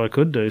do and what I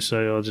could do.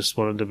 So I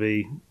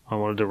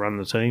wanted to run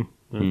the team,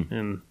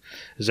 and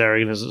as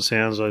arrogant as it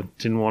sounds, I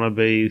didn't want to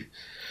be.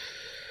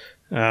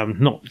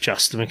 Not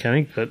just a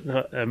mechanic, but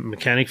a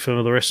mechanic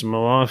for the rest of my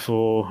life,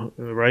 or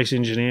a race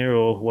engineer,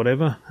 or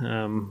whatever.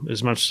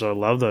 As much as I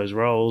love those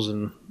roles,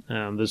 and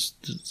there's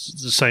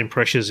the same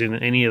pressures in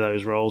any of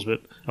those roles,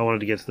 but I wanted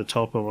to get to the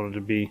top. I wanted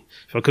to be,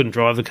 if I couldn't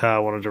drive the car, I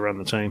wanted to run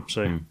the team.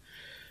 So,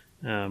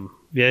 and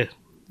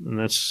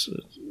that's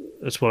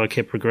what I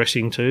kept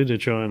progressing to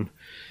try and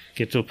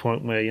get to a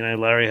point where,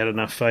 Larry had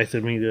enough faith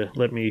in me to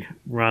let me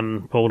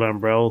run Paul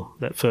Dumbrell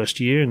that first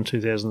year in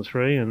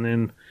 2003, and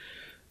then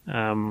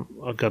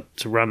I got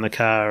to run the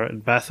car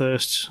at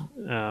Bathurst,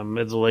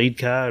 at the lead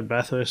car at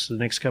Bathurst the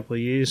next couple of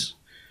years.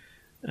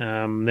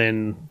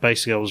 Then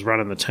basically I was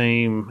running the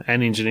team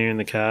and engineering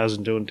the cars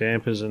and doing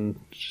dampers and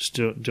just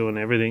doing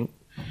everything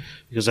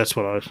because that's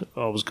what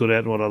I was good at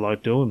and what I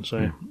liked doing.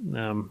 So,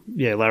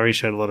 Larry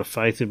showed a lot of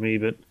faith in me,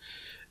 but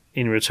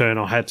in return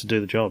I had to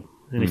do the job.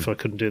 And if I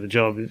couldn't do the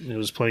job, there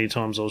was plenty of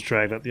times I was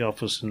dragged at the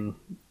office and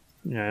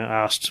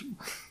asked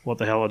what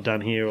the hell I'd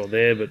done here or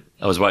there. But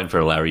I was waiting for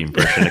a Larry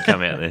impression to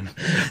come out then.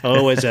 I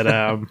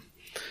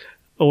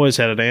always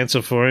had an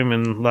answer for him,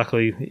 and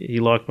luckily he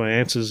liked my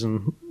answers,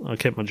 and I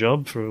kept my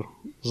job for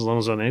as long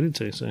as I needed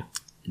to. So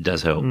it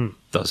does help.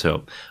 Does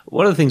help.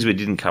 One of the things we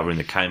didn't cover in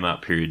the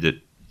Kmart period that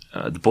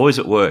the boys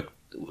at work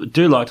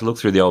do like to look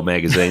through the old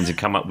magazines and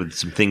come up with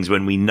some things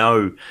when we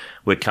know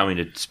we're coming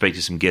to speak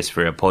to some guests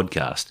for our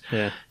podcast.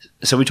 Yeah.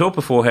 So we talked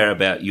beforehand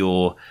about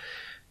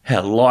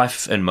how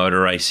life and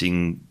motor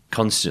racing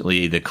constantly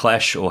either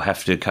clash or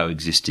have to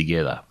coexist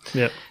together.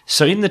 Yep.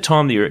 So in the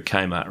time that you were at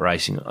Kmart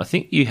Racing, I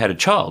think you had a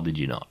child, did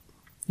you not?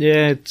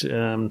 Yeah,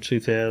 99.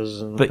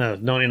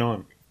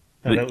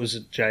 That was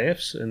at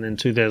JF's, and then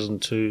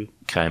 2002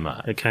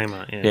 Kmart. At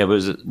Kmart, yeah. Yeah,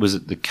 was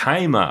it the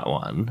Kmart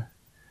one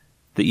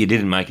that you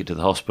didn't make it to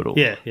the hospital?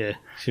 Yeah.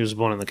 She was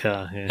born in the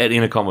car, yeah.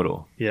 In a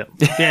Commodore? Yeah.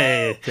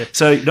 Yeah.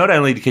 So not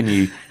only can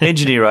you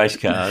engineer race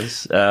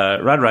cars,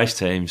 run race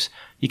teams,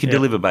 you can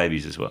deliver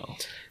babies as well.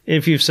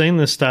 If you've seen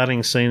the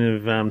starting scene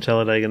of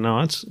Talladega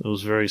Nights, it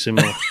was very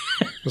similar. I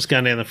was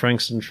going down the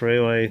Frankston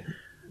Freeway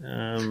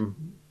about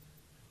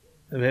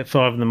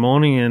 5 in the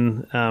morning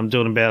and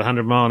doing about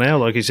 100 mile an hour,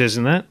 like he says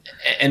in that.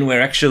 And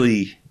we're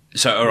actually...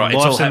 So, all right,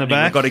 it's all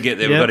happening. We've got to get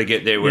there. We've got to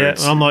get there. Where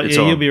I'm like,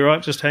 you'll be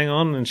right. Just hang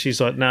on. And she's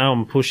like, no,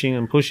 I'm pushing.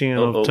 And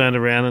I've turned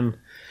around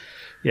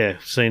and,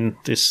 seen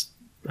this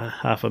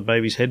half a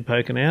baby's head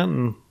poking out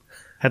and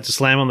had to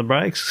slam on the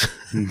brakes.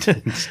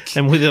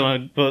 And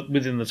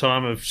within the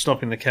time of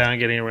stopping the car and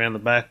getting around the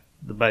back,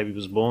 the baby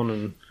was born.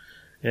 And,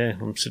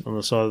 I'm sitting on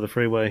the side of the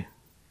freeway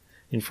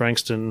in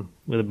Frankston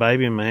with a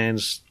baby in my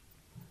hands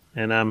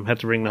and had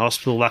to ring the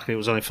hospital. Luckily, it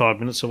was only 5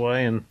 minutes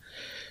away and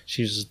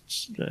she's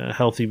a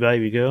healthy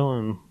baby girl,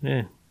 and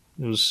it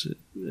was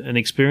an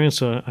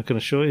experience, I can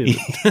assure you.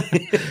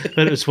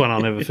 But it's one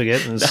I'll never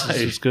forget, and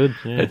it's good.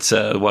 Yeah. It's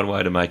one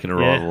way to make an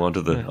arrival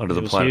onto the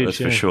planet. Huge, that's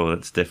for sure.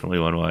 That's definitely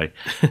one way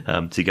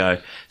to go.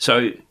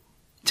 So,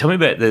 tell me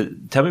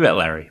about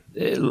Larry.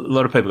 A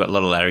lot of people got a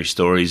lot of Larry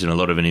stories and a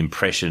lot of an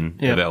impression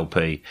of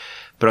LP,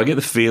 but I get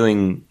the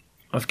feeling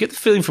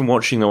from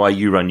watching the way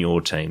you run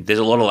your team. There's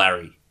a lot of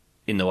Larry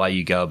in the way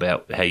you go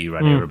about how you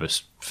run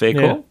Erebus. Fair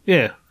call?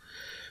 Yeah.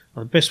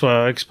 The best way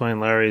I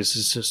explain Larry is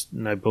it's just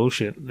no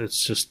bullshit.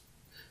 It's just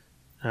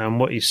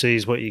what you see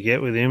is what you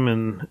get with him,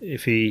 and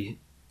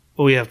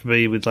all you have to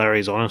be with Larry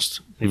is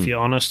honest. If you're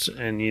honest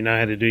and you know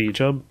how to do your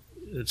job,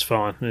 it's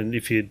fine. And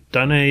if you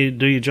don't know how to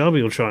do your job,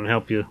 he'll try and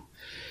help you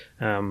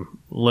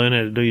learn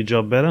how to do your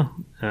job better.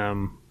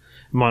 And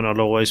might not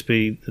always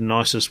be the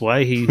nicest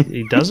way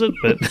he does it,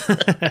 but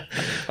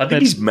I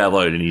think he's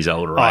mellowed in his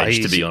older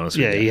age, to be honest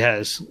with you. Yeah, he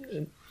has.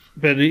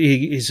 But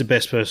he's the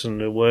best person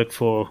to work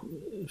for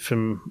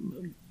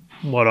from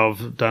what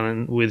I've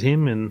done with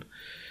him. And,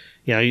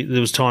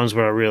 there was times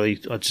where I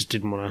just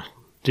didn't want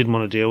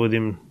to deal with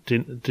him,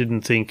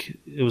 didn't think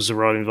it was the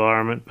right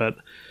environment, but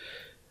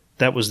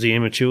that was the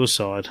immature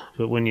side.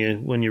 But when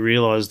you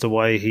realise the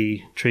way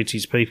he treats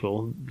his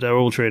people, they're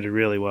all treated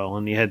really well.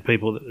 And you had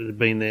people that had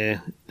been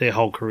there their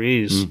whole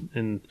careers,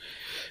 and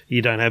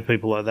you don't have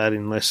people like that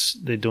unless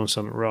they're doing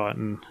something right.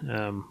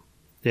 And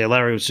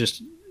Larry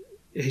was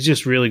he's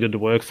just really good to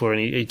work for, and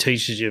he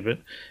teaches you. But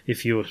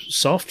if you were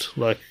soft,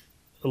 like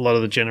a lot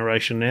of the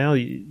generation now,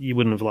 you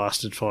wouldn't have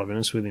lasted 5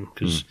 minutes with him,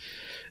 because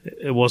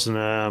it wasn't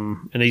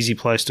an easy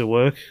place to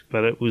work,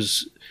 but it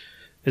was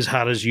as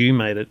hard as you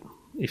made it.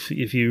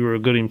 If you were a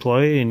good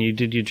employee and you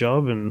did your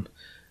job, and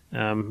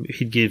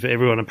he'd give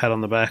everyone a pat on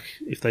the back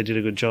if they did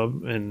a good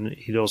job, and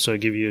he'd also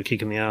give you a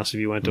kick in the arse if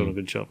you weren't doing a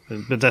good job.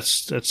 But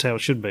that's how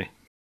it should be.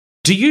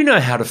 Do you know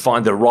how to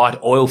find the right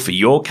oil for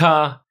your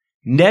car?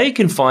 Now you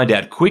can find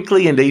out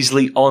quickly and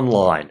easily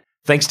online,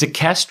 thanks to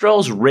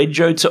Castrol's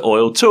Rego to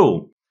Oil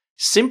tool.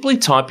 Simply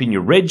type in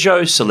your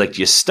Rego, select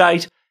your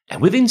state, and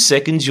within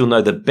seconds you'll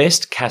know the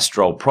best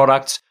Castrol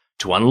products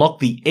to unlock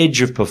the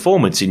edge of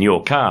performance in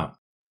your car.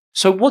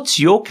 So what's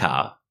your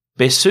car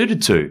best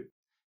suited to?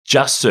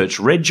 Just search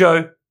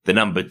Rego, the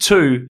number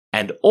 2,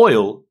 and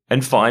oil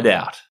and find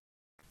out.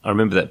 I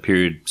remember that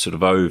period, sort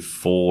of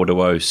 04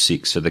 to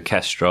 06, so the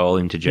Castrol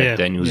into Jack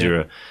Daniels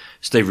era.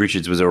 Steve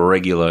Richards was a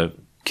regular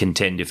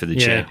contender for the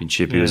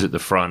championship. He was at the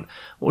front.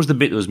 What was the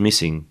bit that was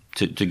missing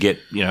to get,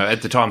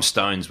 at the time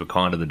Stones were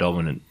kind of the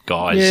dominant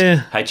guys.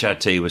 Yeah.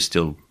 HRT was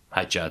still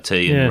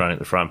HRT and running at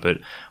the front, but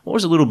what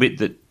was a little bit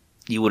that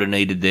you would have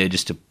needed there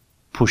just to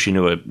push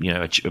into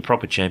a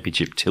proper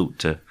championship tilt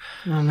to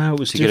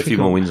get a few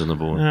more wins on the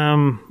board?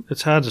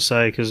 It's hard to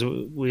say because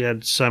we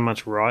had so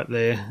much right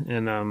there,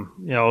 and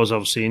I was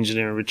obviously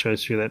engineering Richo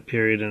through that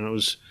period, and it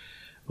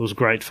was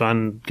great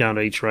fun going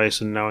to each race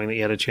and knowing that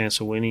you had a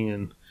chance of winning.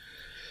 And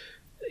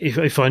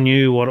if I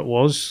knew what it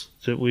was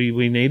that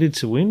we needed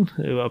to win,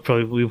 we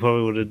probably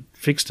would have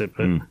fixed it.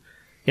 But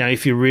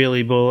if you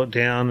really boil it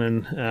down,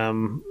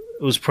 and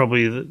it was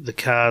probably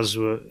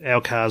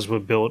our cars were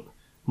built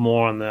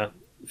more on the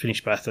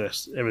finished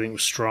Bathurst. Everything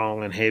was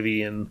strong and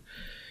heavy, and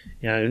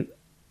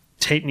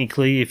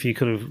technically, if you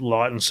could have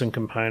lightened some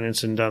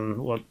components and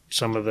done what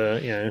some of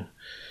the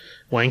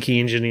wanky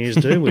engineers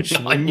do, which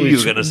I knew you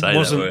were going to say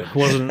that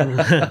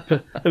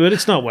word. But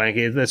it's not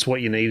wanky. That's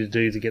what you need to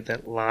do to get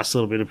that last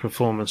little bit of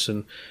performance,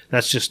 and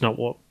that's just not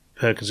what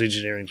Perkins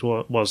Engineering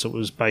was. It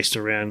was based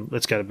around,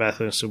 let's go to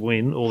Bathurst and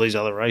win. All these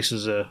other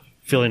races are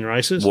fill-in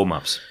races.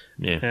 Warm-ups,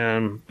 yeah.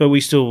 But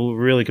we still were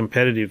really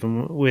competitive,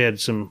 and we had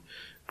some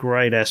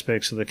great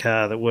aspects of the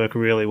car that work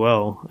really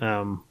well.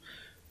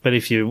 But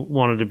if you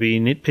wanted to be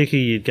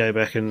nitpicky, you'd go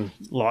back and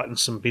lighten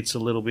some bits a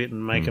little bit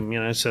and make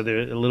them, so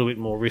they're a little bit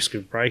more risk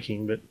of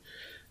breaking. But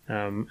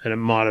and it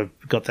might have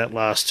got that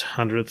last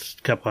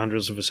couple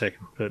hundredths of a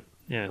second. But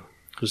there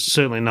was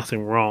certainly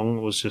nothing wrong.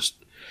 It was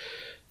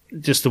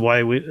just the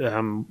way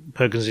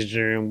Perkins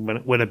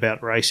Engineering went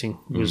about racing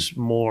was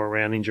more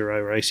around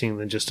enduro racing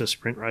than just a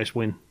sprint race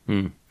win.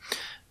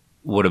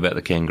 What about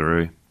the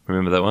Kangaroo?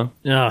 Remember that one?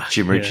 Oh,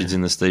 Jim Richards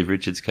in the Steve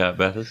Richards car at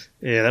Bathurst?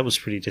 Yeah, that was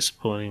pretty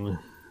disappointing.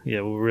 We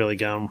were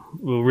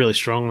really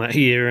strong that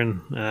year,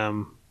 and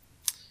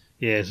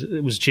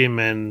it was Jim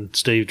and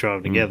Steve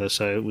driving together,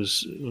 so it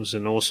was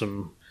an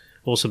awesome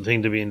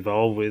thing to be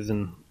involved with,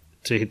 and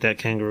to hit that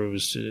Kangaroo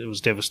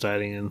was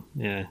devastating,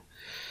 and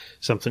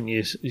something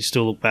you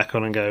still look back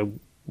on and go,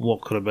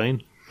 what could have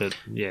been? But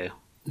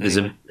there's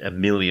a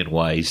million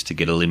ways to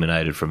get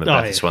eliminated from a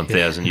Bathurst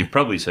 1000. You've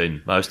probably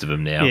seen most of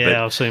them now. Yeah, but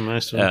I've seen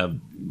most of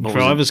them.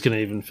 Drivers can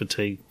even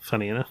fatigue,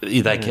 funny enough.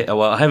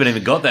 Well, I haven't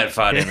even got that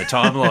far down the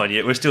timeline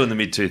yet. We're still in the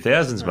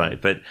mid-2000s,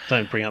 mate. But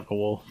don't bring up the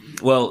wall.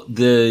 Well,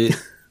 the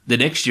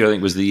next year, I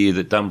think, was the year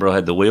that Dumbrell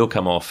had the wheel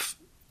come off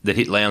that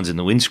hit Lowndes in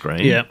the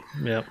windscreen. Yeah.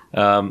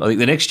 I think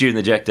the next year in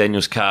the Jack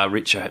Daniels car,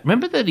 Richard,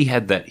 remember that he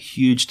had that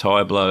huge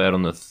tyre blowout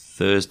on the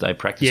Thursday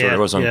practice, or it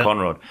was on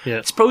Conrod. Yeah.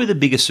 It's probably the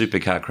biggest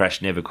supercar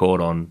crash never caught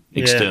on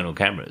external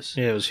cameras.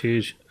 Yeah, it was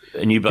huge.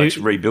 And you blokes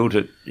rebuilt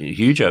it, a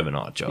huge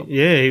overnight job.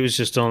 Yeah, he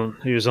was on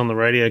the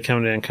radio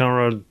coming down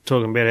Conrod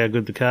talking about how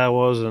good the car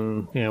was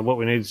and what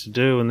we needed to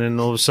do, and then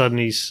all of a sudden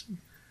he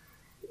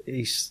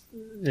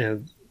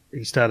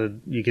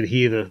started, you could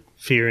hear the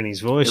fear in his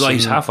voice. Like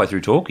he's halfway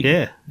through talking.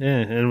 Yeah,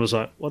 and it was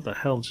like, what the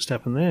hell just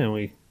happened there? And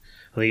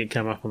I think it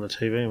came up on the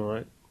TV and we're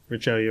like,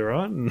 Richo, you all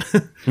right? And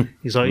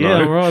he's like, yeah,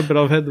 I'm all right, but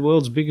I've had the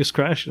world's biggest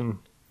crash. And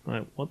I'm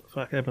like, what the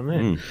fuck happened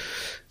there?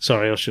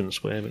 Sorry, I shouldn't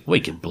swear. But we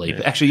can bleep.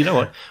 Yeah. Actually, you know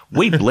what?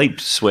 We bleeped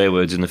swear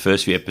words in the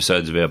first few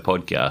episodes of our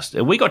podcast,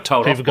 and we got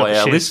told off by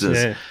our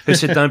listeners who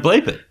said don't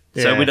bleep it.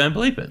 So we don't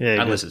bleep it,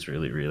 unless it's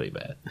really, really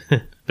bad.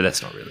 But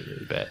that's not really,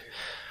 really bad.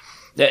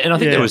 And I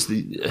think there was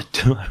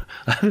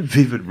I have a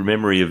vivid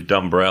memory of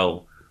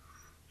Dumbrell.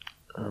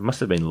 It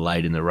must have been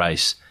late in the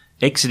race,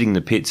 exiting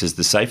the pits as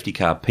the safety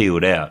car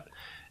peeled out,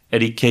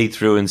 and he keyed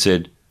through and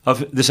said,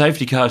 the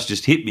safety car's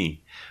just hit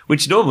me,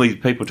 which normally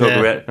people talk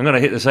about, I'm going to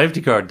hit the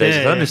safety car at Daisy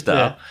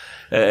Thunderstar.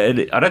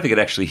 And I don't think it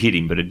actually hit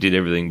him, but it did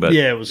everything. But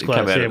it was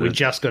close. Yeah, we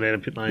just got out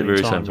of pit lane at the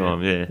very same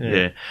time.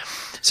 Yeah.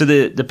 So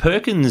the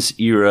Perkins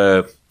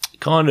era,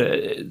 kind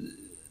of,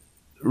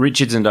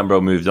 Richards and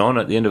Dumbrell moved on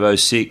at the end of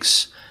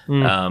 2006.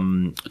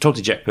 I talked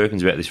to Jack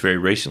Perkins about this very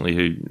recently,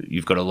 who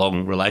you've got a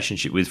long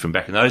relationship with from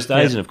back in those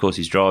days, and of course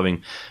he's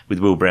driving with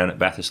Will Brown at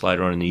Bathurst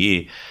later on in the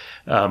year.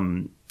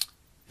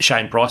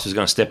 Shane Price was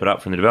going to step it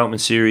up from the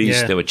development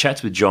series. Yeah. There were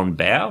chats with John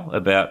Bowe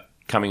about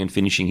coming and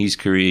finishing his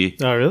career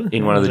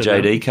in one of the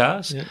JD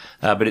cars. Yeah.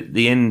 But at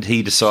the end,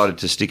 he decided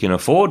to stick in a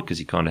Ford because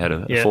he kind of had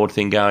a Ford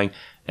thing going,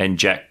 and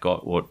Jack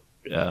got what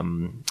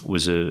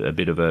was a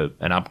bit of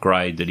an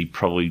upgrade that he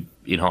probably,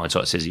 in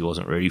hindsight, says he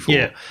wasn't ready for.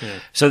 Yeah.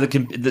 So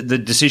the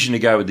decision to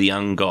go with the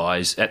young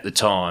guys at the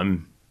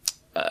time,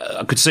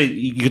 you could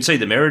see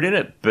the merit in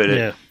it, but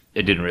it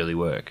didn't really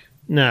work.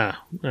 No,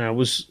 it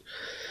was.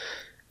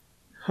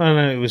 I don't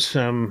know. It was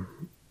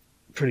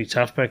pretty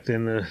tough back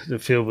then. The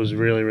field was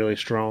really, really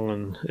strong,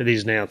 and it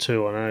is now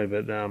too. I know,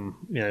 but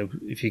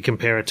if you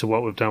compare it to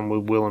what we've done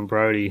with Will and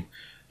Brodie,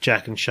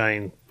 Jack and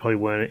Shane probably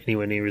weren't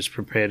anywhere near as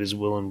prepared as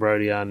Will and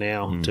Brodie are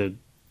now to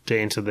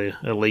enter the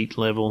elite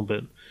level.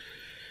 But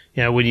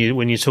when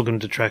you took them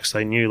to tracks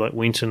they knew, like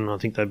Winton, I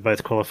think they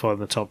both qualified in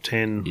the top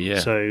 10. Yeah.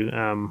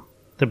 So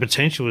the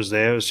potential was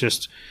there. It was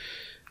just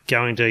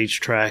going to each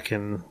track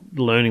and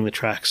learning the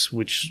tracks,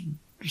 which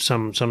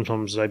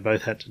sometimes they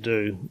both had to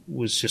do,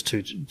 was just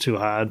too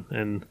hard.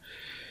 And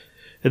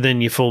then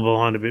you fall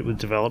behind a bit with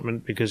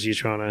development because you're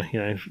trying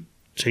to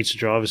teach the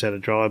drivers how to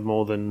drive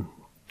more than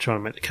trying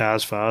to make the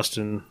cars fast.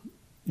 And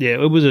it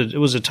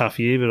was a tough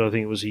year, but I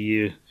think it was a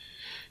year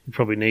you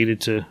probably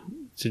needed to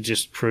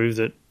just prove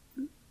that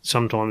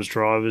sometimes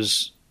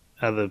drivers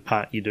are the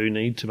part you do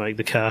need to make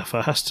the car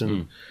fast.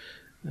 And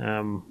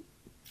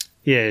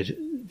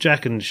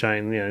Jack and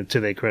Shane, to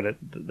their credit,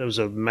 there was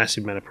a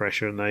massive amount of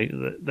pressure, and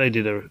they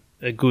did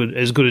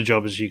as good a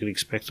job as you could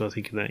expect, I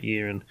think, in that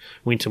year. And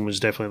Winton was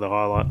definitely the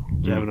highlight,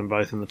 having them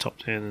both in the top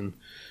 10 and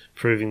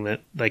proving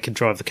that they could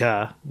drive the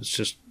car. It's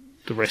just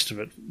the rest of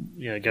it,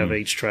 go to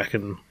each track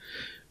and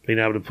being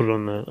able to put it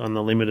on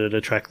the limit at a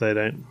track they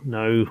don't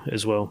know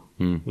as well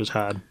was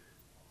hard.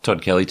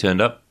 Todd Kelly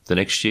turned up the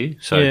next year,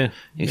 so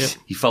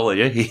he followed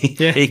you.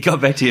 He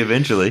got back to you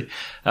eventually.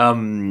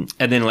 And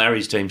then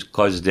Larry's team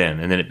closes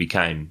down, and then it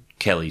became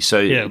Kelly.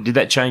 So did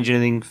that change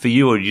anything for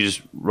you, or did you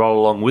just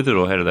roll along with it,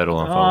 or how did that all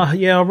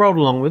unfold? I rolled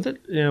along with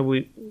it.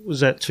 We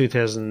was at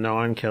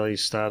 2009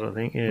 Kelly's start, I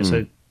think.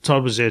 So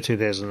Todd was there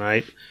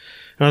 2008.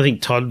 And I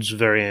think Todd's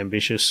very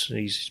ambitious.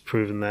 He's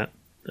proven that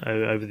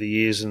over the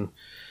years, and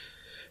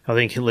I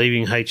think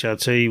leaving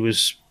HRT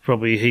was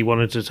probably he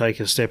wanted to take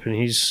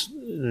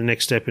the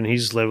next step in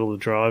his level of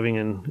driving,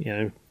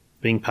 and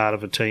being part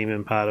of a team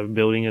and part of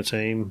building a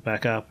team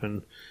back up.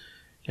 And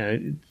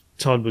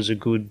Todd was a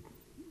good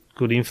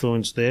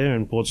influence there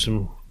and brought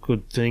some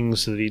good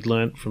things that he'd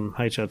learnt from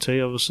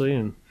HRT, obviously.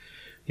 And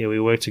we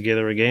worked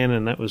together again,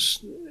 and it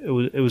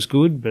was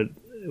good, but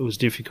it was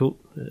difficult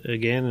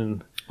again.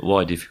 And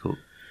why difficult?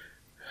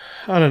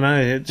 I don't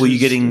know. Were you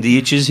getting the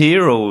itches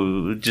here,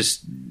 or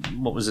just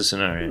what was the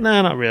scenario?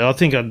 No, not really. I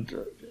think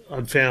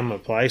I'd found my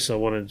place. I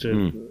wanted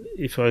to.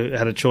 If I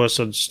had a choice,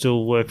 I'd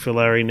still work for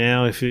Larry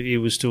now if he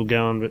was still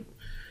going. But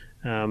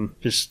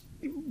just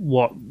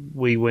what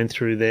we went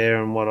through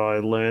there and what I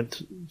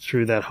learnt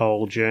through that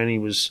whole journey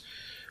was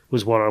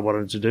what I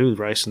wanted to do with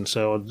racing.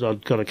 So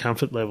I'd got a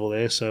comfort level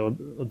there. So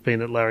I'd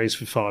been at Larry's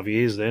for 5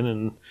 years then,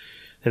 and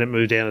then it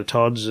moved down to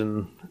Todd's,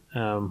 and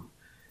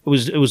it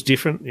was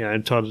different.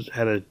 Todd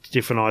had a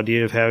different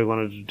idea of how he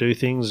wanted to do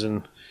things,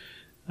 and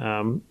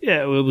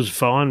it was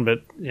fine.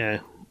 But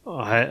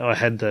I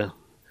had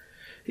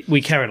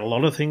we carried a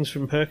lot of things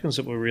from Perkins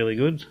that were really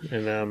good,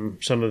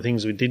 and some of the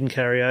things we didn't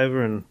carry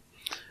over. And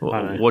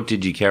what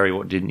did you carry?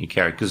 What didn't you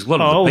carry? Because a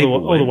lot of the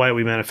people, all the way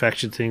we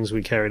manufactured things,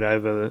 we carried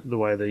over the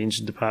way the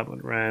engine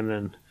department ran,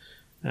 and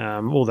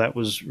all that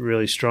was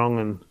really strong.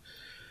 And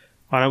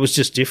it was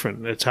just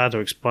different. It's hard to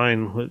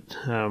explain. But,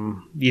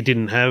 you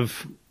didn't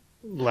have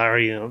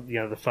Larry,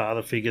 the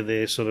father figure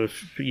there, sort of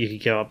you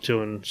could go up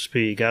to and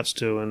spew your guts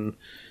to, and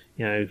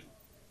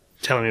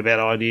tell him about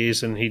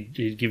ideas, and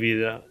he'd give you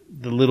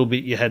the little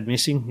bit you had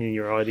missing in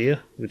your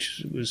idea,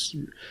 which was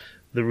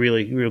the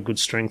real good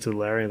strength of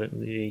Larry, that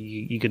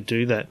you could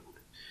do that.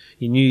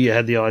 You knew you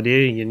had the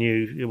idea, you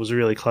knew it was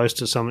really close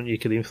to something you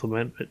could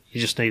implement, but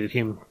you just needed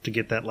him to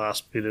get that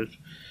last bit of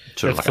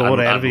thought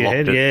out of your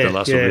head.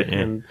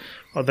 And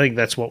I think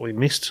that's what we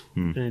missed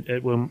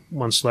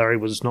once Larry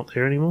was not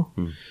there anymore.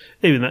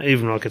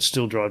 Even I could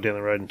still drive down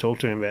the road and talk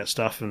to him about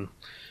stuff,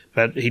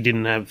 but he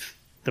didn't have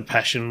the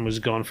passion, was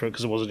gone for it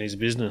because it wasn't his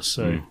business.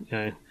 So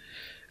it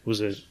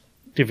was a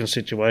different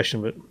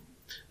situation. But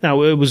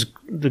no, it was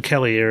the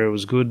Kelly era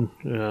was good.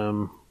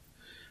 09,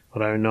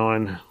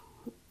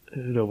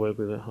 who did I work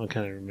with? I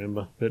can't even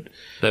remember. But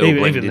they all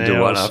blended into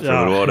one after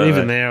a while.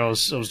 Even there, I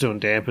was doing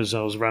dampers.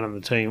 I was running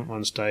the team at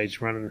one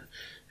stage, running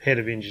head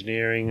of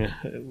engineering.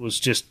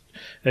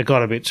 It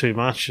got a bit too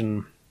much.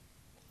 And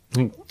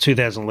in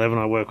 2011,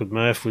 I worked with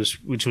Murph,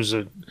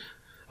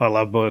 I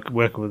loved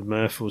working with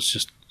Murph. It was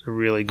just a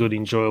really good,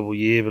 enjoyable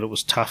year, but it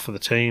was tough for the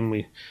team.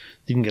 We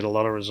didn't get a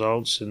lot of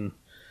results, and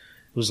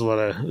there was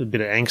a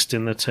bit of angst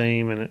in the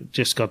team, and it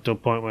just got to a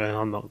point where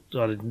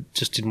I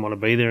just didn't want to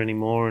be there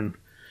anymore. And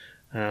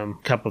a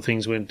couple of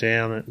things went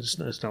down.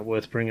 It's not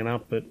worth bringing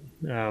up, but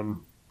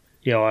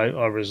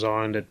I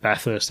resigned at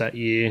Bathurst that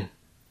year.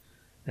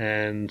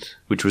 And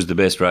which was the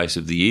best race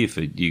of the year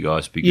for you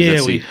guys,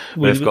 because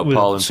Murph got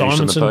pole and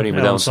finished on the podium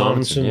with Alan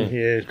Simonson.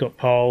 Yeah, got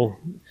pole.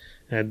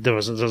 It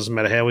doesn't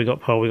matter how we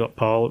got pole. We got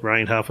pole. It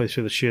rained halfway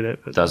through the shootout.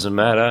 But doesn't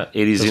matter.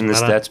 It is in the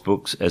stats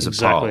books as a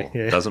pole.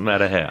 Yeah. Doesn't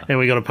matter how. And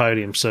we got a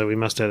podium, so we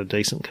must have had a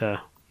decent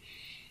car.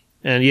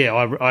 And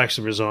I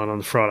actually resigned on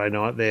the Friday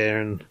night there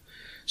and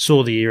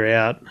saw the year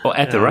out. Oh,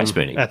 at the race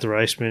meeting? At the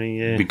race meeting,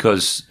 yeah.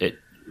 Because it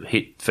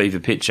hit fever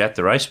pitch at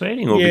the race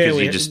meeting, or because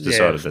you just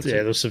decided that's it?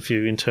 There was a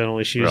few internal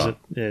issues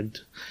that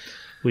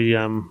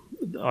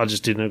I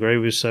just didn't agree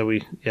with. So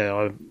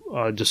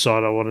I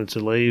decided I wanted to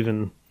leave,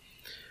 and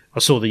I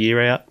saw the year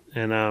out,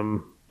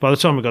 and by the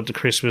time I got to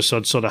Christmas,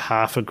 I'd sort of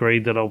half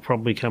agreed that I'll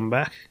probably come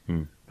back.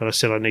 But I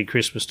said I need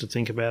Christmas to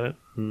think about it,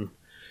 and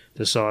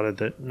decided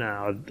that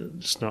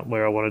it's not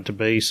where I wanted to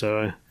be. So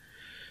I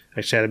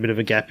actually had a bit of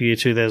a gap year.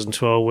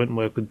 2012, went and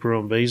worked with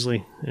Brew and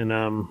Beasley,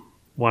 and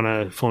won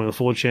a Formula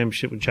 4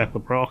 championship with Jack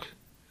LeBrock,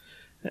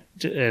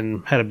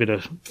 and had a bit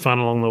of fun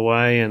along the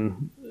way,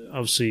 and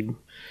obviously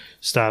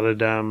started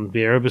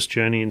the Erebus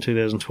journey in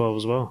 2012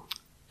 as well.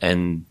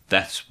 And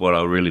that's what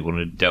I really want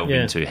to delve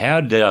into.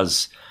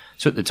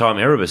 So at the time,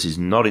 Erebus is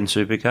not in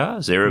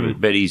supercars.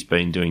 Betty's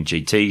been doing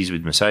GTs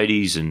with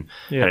Mercedes and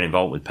had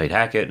involved with Pete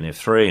Hackett and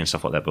F3 and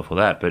stuff like that before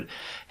that. But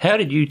how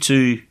did you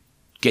two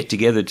get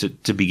together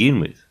to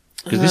begin with?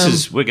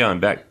 Because we're going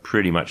back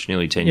pretty much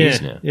nearly 10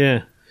 years now.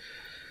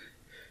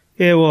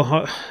 Yeah,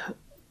 well,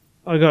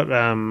 I got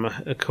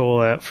a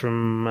call out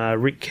from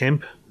Rick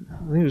Kemp.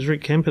 I think it was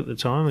Rick Kemp at the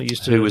time.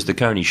 Who was the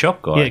Coney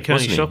Shop guy? Yeah,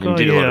 Coney Shop guy.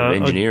 He did a lot of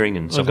engineering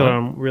and stuff. I got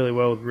on really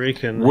well with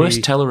Rick. And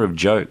worst teller of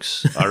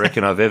jokes I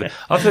reckon I've ever.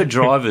 I've heard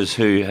drivers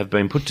who have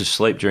been put to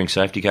sleep during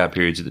safety car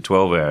periods at the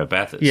 12-hour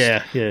Bathurst.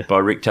 Yeah. By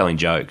Rick telling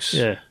jokes.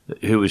 Yeah.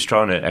 Who was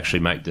trying to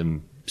actually make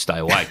them stay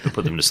awake but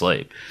put them to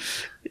sleep.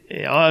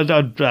 Yeah, I'd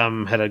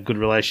had a good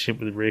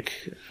relationship with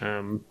Rick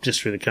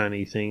just through the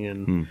Coney thing,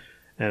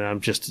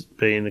 and just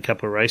being a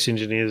couple of race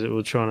engineers that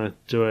were trying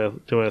to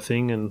do our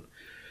thing, and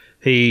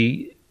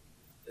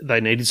they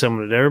needed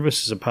someone at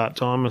Erebus as a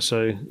part-timer,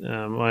 so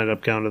I ended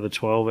up going to the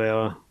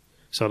 12-hour,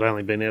 so I'd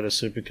only been out of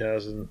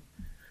supercars, and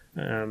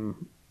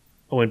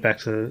I went back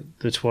to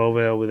the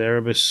 12-hour with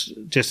Erebus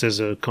just as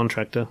a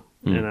contractor,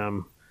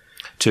 and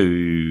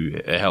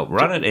to help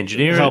run it,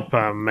 engineer help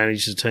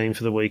manage the team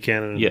for the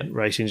weekend, and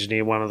race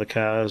engineer one of the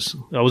cars.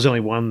 I was only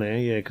one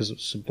there, because it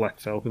was a Black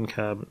Falcon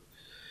car, but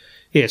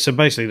so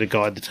basically to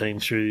guide the team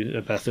through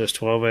a Bathurst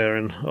 12-hour,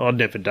 and I'd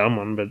never done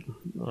one, but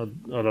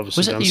I'd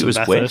obviously done some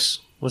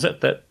Bathurst. Was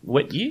that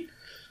wet year?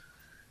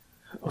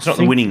 It's not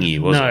the winning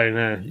year, was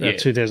it? No.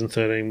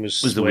 2013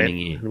 was the wet, winning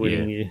year. The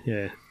winning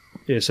year,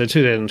 yeah. So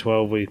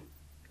 2012,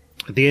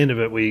 at the end of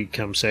it, we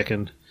come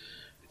second.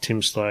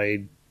 Tim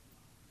Slade,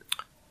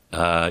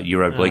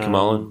 Euro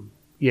Bleekemolen,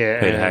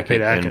 Peter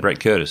Hackett, and Brett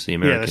Curtis, the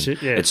American. Yeah, that's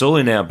it, yeah. It's all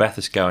in our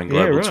Bathurst Going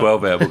Global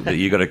 12-hour book that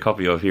you got a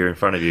copy of here in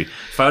front of you.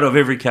 Photo of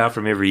every car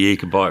from every year. You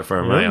can buy it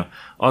from our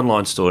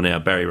online store now.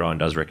 Barry Ryan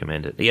does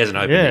recommend it. He hasn't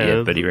opened it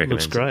yet, but he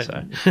recommends it. Looks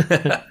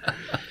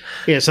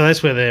great. So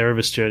that's where the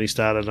Erebus journey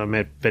started. I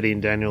met Betty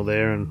and Daniel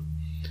there, and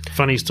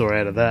funny story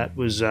out of that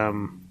was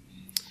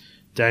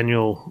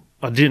Daniel.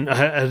 I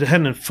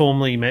hadn't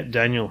formally met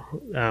Daniel,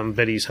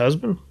 Betty's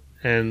husband,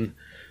 and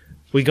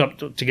we got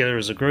together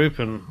as a group,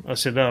 and I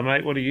said, "Oh,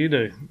 mate, what do you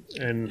do?"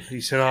 And he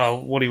said, "Oh,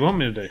 what do you want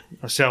me to do?"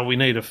 I said, "Oh, we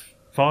need a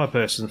fire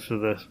person for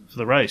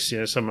the race.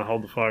 Someone to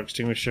hold the fire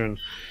extinguisher." And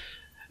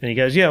he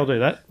goes, "Yeah, I'll do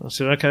that." I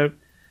said, "Okay."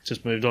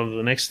 Just moved on to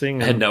the next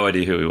thing. I had no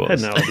idea who he was.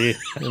 Had no idea.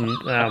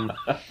 And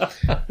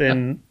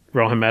then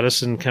Ryan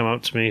Madison came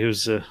up to me, who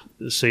was the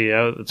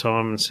CEO at the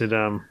time, and said,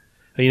 "You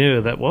knew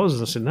who that was?"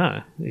 And I said,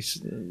 "No, he's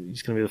going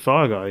to be the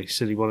fire guy." He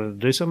said he wanted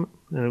to do something,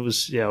 and it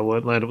was I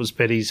learned it was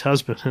Betty's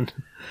husband,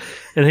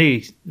 and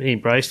he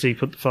embraced it. He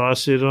put the fire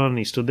suit on, and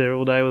he stood there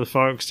all day with a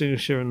fire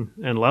extinguisher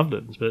and loved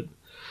it. But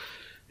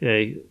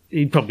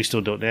he'd probably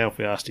still do it now if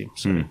we asked him.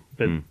 So,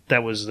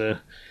 that was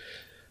the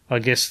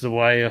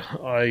way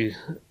I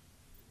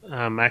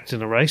act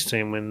in a race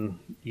team. When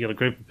you got a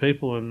group of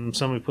people and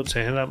somebody puts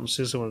their hand up and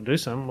says they want to do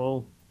something,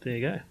 well, there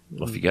you go.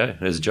 Off you go.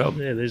 There's a job.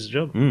 Yeah, there's a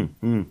job.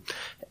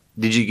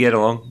 Did you get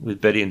along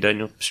with Betty and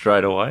Daniel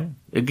straight away?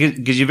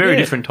 Because you're very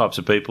different types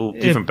of people,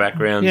 different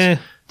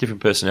backgrounds,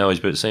 different personalities,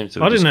 but it seems to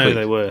have I didn't know who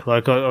they were.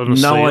 Like,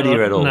 honestly, no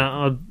idea at all.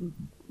 No,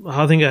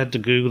 I think I had to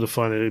Google to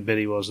find out who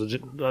Betty was.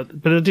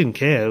 But I didn't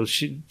care.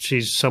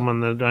 She's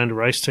someone that owned a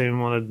race team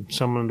and wanted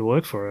someone to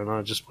work for her, and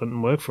I just went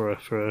and worked for her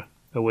for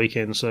a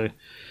weekend. So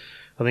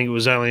I think it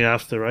was only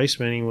after the race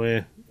meeting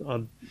where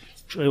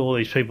all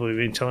these people have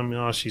been telling me,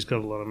 oh, she's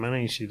got a lot of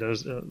money, she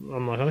does.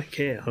 I'm like, I don't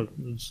care. I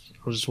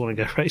just want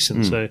to go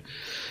racing. So,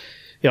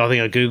 yeah, I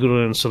think I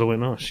Googled it and sort of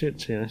went, oh,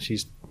 shit,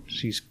 she's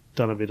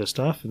done a bit of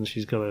stuff and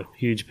she's got a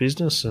huge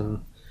business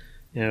and,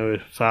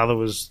 her father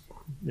was,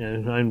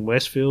 owned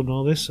Westfield and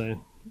all this,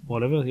 so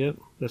whatever, yeah,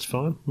 that's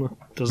fine.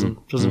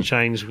 Doesn't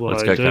change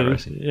what I do.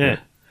 Racing. Yeah.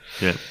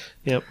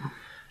 Yep.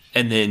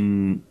 And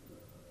then,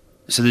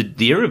 so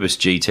the Erebus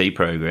GT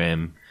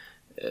program,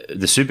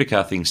 the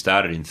supercar thing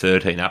started in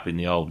 13 up in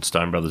the old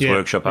Stone Brothers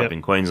workshop up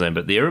in Queensland,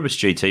 but the Erebus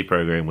GT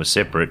program was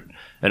separate,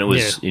 and it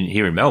was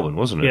here in Melbourne,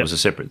 wasn't it? It was a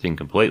separate thing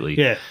completely.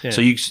 Yeah.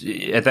 So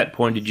at that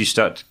point, did you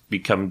start to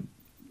become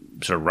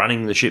sort of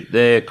running the ship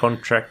there,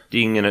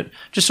 contracting, and it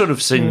just sort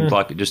of seemed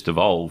like it just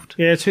evolved?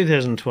 Yeah,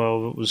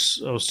 2012,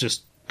 I was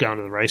just going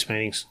to the race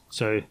meetings.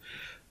 So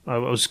I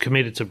was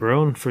committed to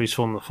Bruin for his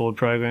Formula Ford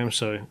program,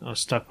 so I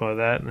stuck by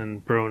that. And then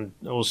Bruin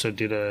also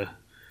did a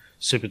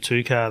Super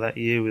 2 car that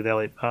year with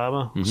Elliot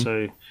Barber. Mm-hmm.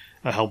 So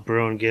I helped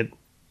Bruin get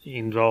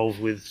involved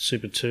with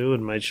Super 2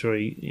 and made sure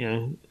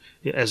he,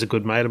 as a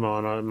good mate of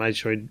mine, I made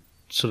sure he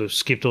sort of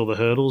skipped all the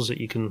hurdles that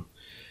you can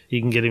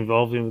get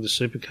involved in with the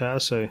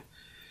supercar. So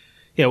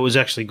yeah, it was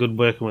actually good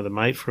working with a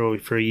mate for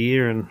a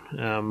year and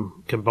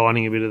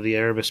combining a bit of the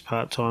Erebus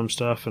part-time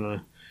stuff, and I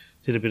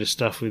did a bit of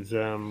stuff with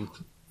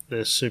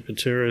the Super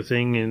Tourer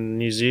thing in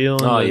New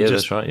Zealand. Oh, yeah,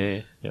 that's right,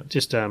 yeah. Yep.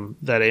 Just that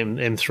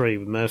M3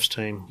 with Murph's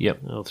team. Yep.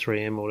 Or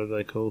 3M, or whatever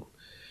they called.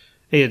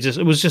 Yeah,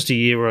 it was just a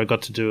year where I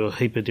got to do a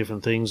heap of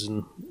different things,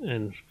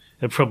 and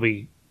it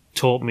probably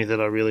taught me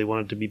that I really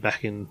wanted to be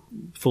back in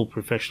full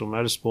professional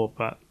motorsport,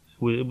 but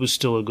it was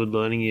still a good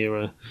learning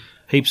year.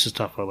 Heaps of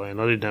stuff I learned.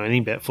 I didn't know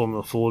anything about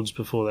Formula Fords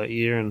before that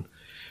year, and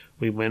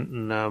we went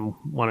and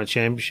won a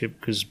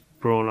championship because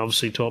Braun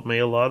obviously taught me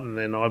a lot, and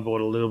then I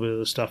brought a little bit of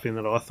the stuff in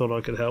that I thought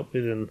I could help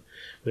with, and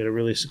we had a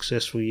really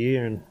successful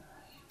year, and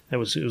it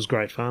was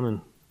great fun,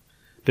 and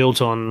built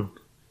on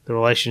the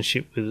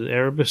relationship with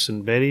Erebus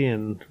and Betty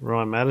and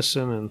Ryan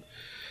Madison, and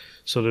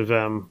sort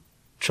of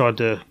tried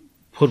to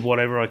put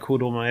whatever I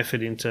could, all my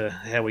effort into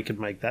how we could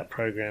make that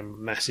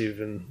program massive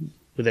and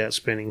without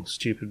spending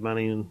stupid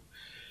money, and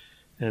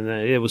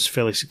it was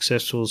fairly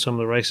successful, some of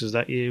the races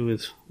that year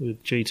with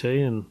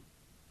GT, and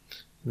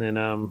then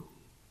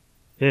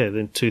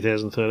then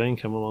 2013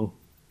 come along.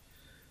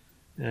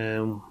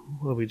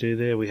 What did we do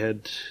there? We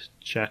had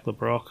Jack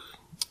LeBrock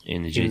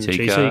in the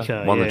GT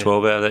car. Won the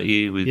 12 hour that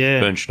year with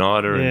Bernd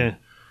Schneider.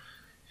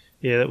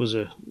 Yeah, that was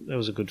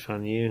a good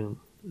fun year.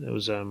 That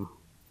was I'm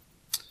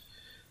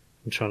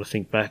trying to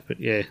think back, but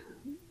yeah,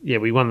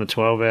 we won the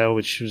 12 hour,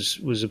 which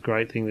was a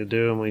great thing to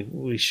do, and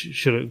we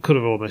could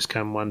have almost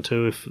come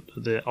 1-2 if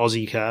the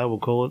Aussie car, we'll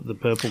call it, the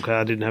purple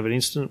car, didn't have an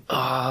incident.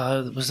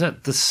 Was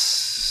that the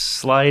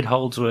Slade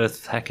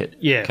Holdsworth Hackett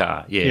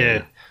car?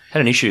 Yeah.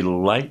 Had an issue a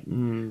little late.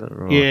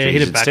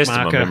 Hit a back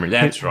marker.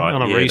 That's right.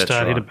 On a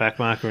restart, hit a back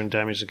marker and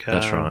damaged the car.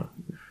 That's right.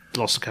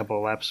 Lost a couple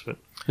of laps. But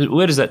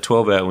where does that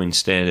 12 hour win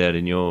stand out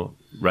in your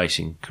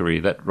racing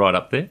career? That right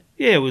up there?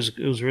 Yeah, it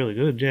was really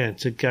good,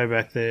 to go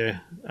back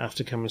there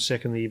after coming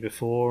second the year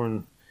before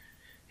and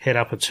head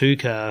up a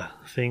 2-car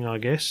thing, I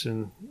guess.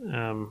 And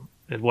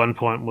at one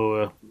point we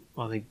were,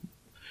 I think,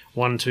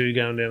 1-2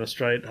 going down a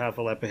straight, half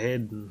a lap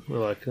ahead, and we're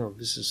like, oh,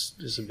 this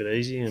is a bit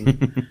easy.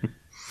 And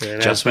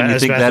just when you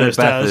think that at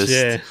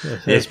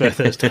Bathurst. As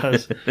Bathurst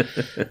does.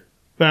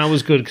 But it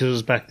was good because it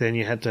was back then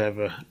you had to have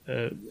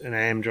an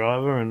AM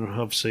driver, and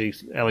obviously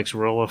Alex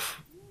Roloff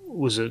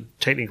was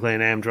technically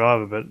an AM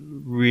driver, but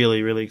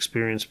really, really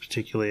experienced,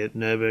 particularly at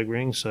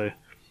Nürburgring. So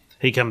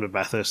he came to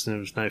Bathurst and there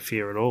was no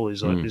fear at all.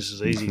 He's like, this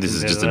is easy. This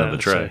is just another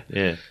track.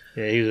 So,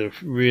 he was a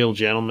real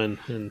gentleman,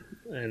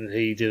 and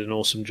he did an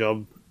awesome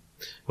job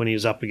when he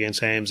was up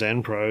against AMs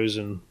and pros,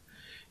 and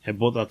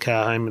brought the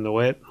car home in the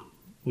wet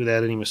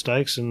without any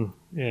mistakes. And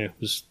it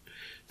was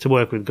to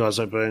work with guys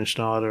like Bernd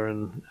Schneider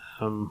and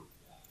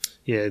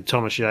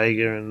Thomas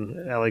Jaeger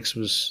and Alex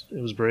was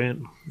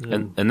brilliant.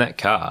 And that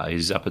car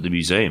is up at the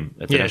museum,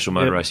 at the National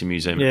Motor Racing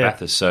Museum at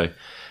Bathurst. So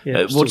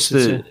what's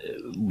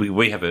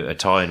we have a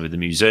tie-in with the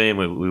museum.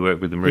 We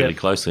work with them really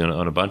closely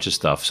on a bunch of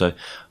stuff. So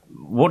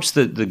what's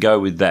the go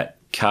with that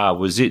car?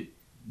 Was it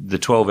the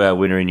 12-hour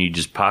winner and you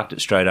just parked it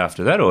straight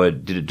after that, or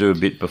did it do a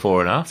bit before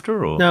and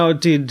after? Or no,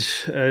 it did.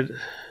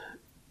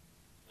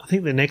 I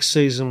think the next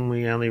season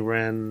we only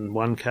ran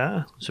one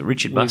car. So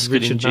Richard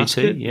Muscat in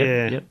GT?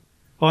 Yep.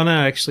 Oh,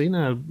 no, actually,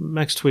 no.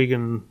 Max Twigg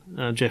and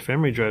Jeff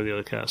Emery drove the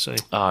other car. So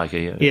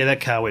okay, yeah,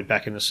 that car went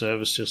back into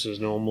service just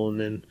as normal, and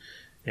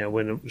then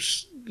when it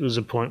was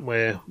a point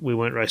where we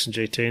weren't racing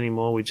GT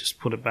anymore, we just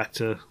put it back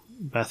to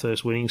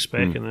Bathurst winning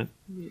spec, and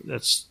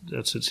that's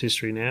its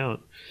history now.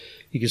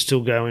 You can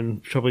still go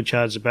and probably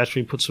charge the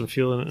battery, put some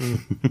fuel in it,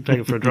 and take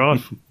it for a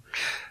drive.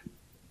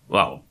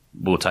 Well,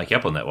 we'll take you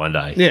up on that one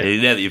day. Yeah.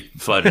 Now that you've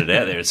floated it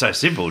out there, it's so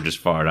simple. Just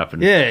fire it up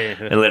and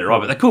and let it ride.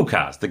 But the cool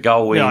cars, the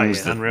gull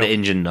wings, the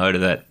engine note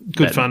of that.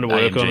 Good that fun to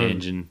work AMG on.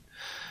 Engine.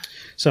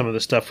 Some of the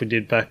stuff we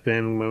did back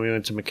then when we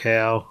went to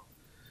Macau.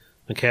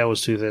 Macau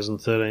was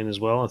 2013 as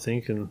well, I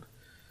think, and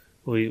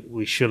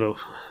we should have.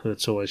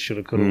 That's always should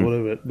have, could have,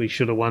 would have. But we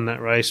should have won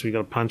that race. We got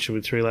a puncher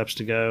with 3 laps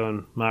to go,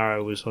 and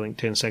Maro was, I think,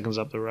 10 seconds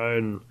up the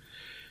road, and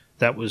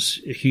that was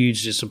a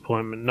huge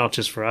disappointment, not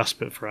just for us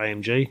but for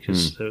AMG,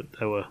 because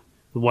they were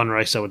the one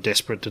race they were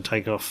desperate to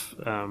take off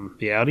the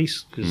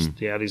Audis, because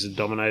the Audis had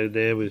dominated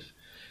there with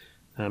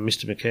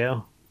Mr.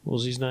 Macau. What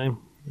was his name?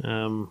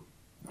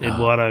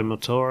 Eduardo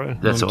Montoro.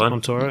 That's the one.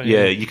 Montoro,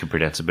 yeah, you can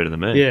pronounce it better than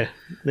me. Yeah.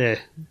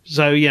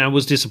 So, it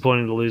was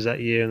disappointing to lose that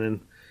year, and then,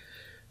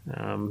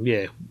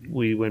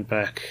 we went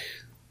back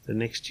the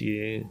next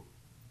year.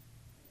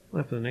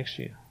 What happened the next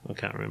year? I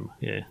can't remember.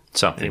 Yeah.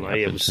 Something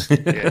anyway, happens.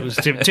 it was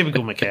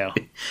typical Macau.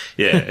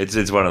 Yeah,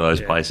 it's one of those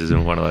places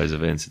and one of those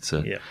events. It's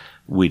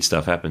weird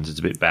stuff happens. It's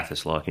a bit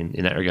Bathurst-like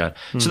in that regard.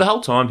 So the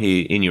whole time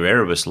here in your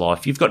Erebus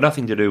life, you've got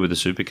nothing to do with the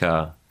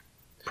supercar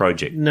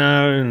project?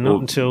 No,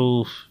 not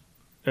until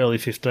early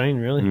 15,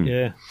 really.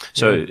 Yeah.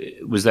 So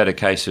was that a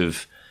case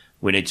of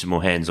we need some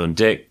more hands on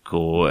deck,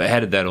 or how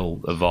did that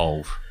all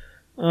evolve?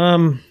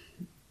 I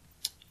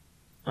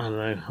don't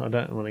know. I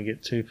don't want to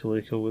get too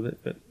political with it,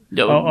 but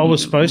I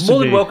was supposed to be...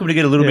 More than welcome to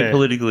get a little bit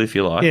political if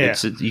you like. Yeah.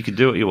 You can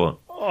do what you want.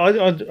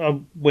 I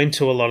went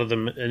to a lot of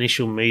the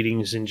initial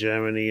meetings in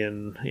Germany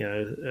and,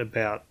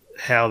 about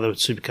how the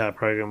supercar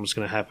program was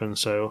going to happen.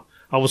 So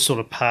I was sort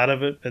of part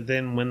of it. But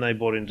then when they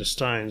bought into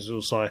Stones, it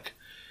was like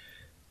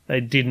they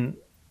didn't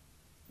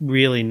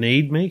really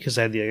need me because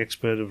they had the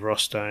expert of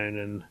Ross Stone,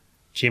 and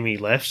Jimmy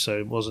left, so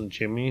it wasn't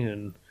Jimmy,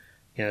 and,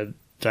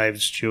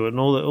 David Stewart and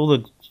all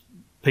the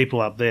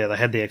people up there, they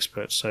had the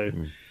experts. So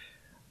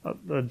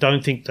I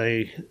don't think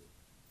there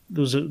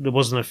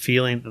wasn't a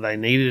feeling that they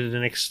needed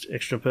an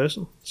extra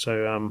person.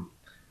 So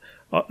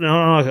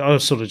I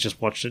sort of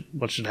just watched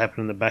it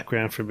happen in the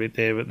background for a bit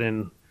there. But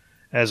then,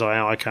 as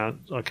I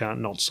can't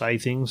not say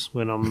things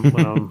when I'm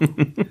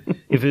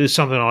if there's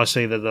something I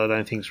see that I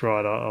don't think's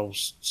right, I'll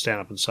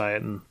stand up and say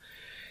it. And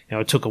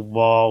it took a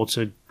while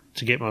to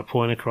get my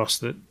point across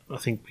that I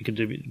think we could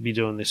be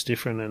doing this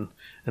different,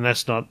 and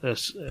that's not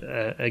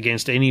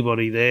against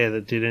anybody there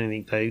that did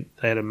anything.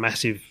 They had a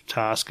massive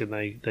task, and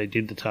they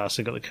did the task.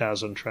 They got the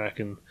cars on track,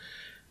 and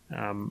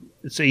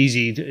it's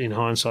easy in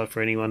hindsight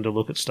for anyone to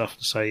look at stuff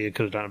and say you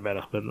could have done it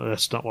better, but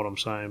that's not what I'm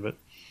saying. But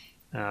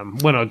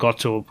when I got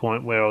to a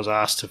point where I was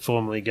asked to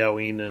formally go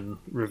in and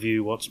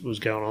review what was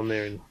going on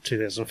there in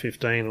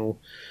 2015,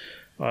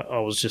 I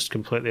was just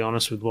completely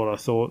honest with what I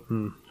thought,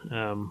 and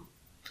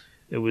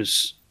it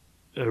was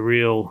a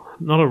real,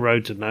 not a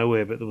road to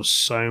nowhere, but there was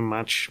so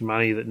much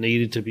money that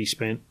needed to be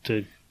spent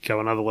to go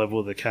another level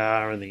with the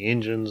car and the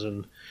engines,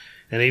 and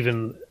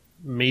even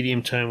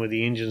medium term with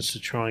the engines to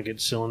try and get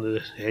cylinder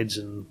heads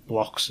and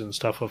blocks and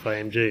stuff off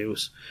AMG. There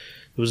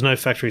was no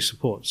factory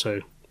support,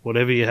 so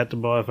whatever you had to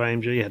buy off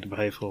AMG, you had to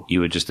pay for. You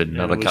were just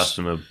another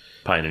customer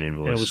paying an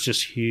invoice. It was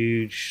just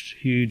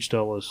huge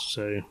dollars,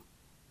 so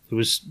there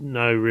was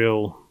no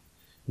real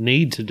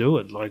need to do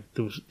it. Like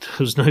there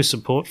was no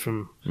support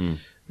from...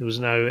 There was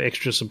no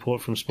extra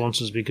support from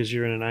sponsors because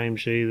you're in an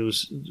AMG. There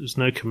was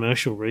no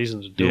commercial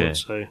reason to do it.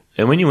 So,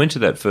 and when you went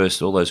to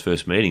all those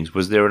first meetings,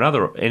 was there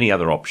any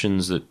other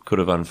options that could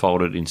have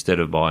unfolded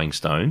instead of buying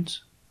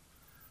Stones,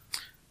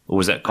 or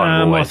was that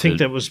kind of always? I think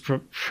that was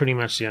pretty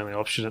much the only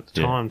option at the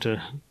time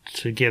to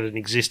get an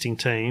existing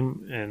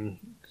team and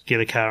get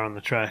a car on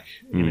the track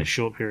in a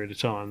short period of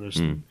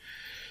time.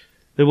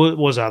 There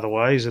was other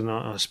ways, and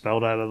I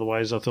spelled out other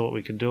ways I thought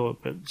we could do it,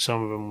 but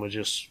some of them were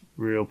just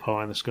real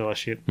pie-in-the-sky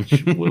shit,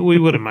 which we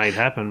would have made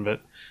happen,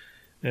 but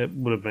it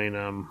would have been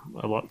a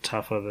lot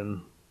tougher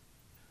than...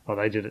 Oh,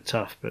 they did it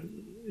tough, but,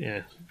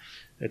 it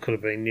could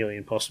have been nearly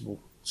impossible,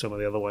 some of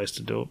the other ways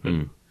to do it. But,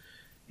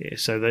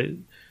 so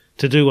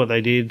to do what they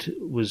did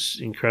was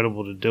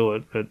incredible to do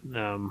it, but,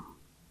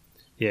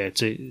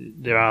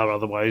 there are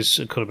other ways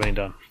it could have been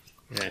done.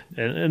 Yeah,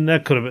 and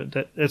that could have...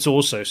 That's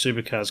also...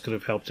 Supercars could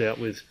have helped out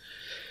with...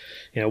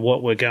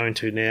 what we're going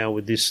to now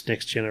with this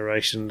next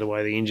generation, the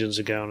way the engines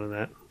are going,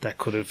 and that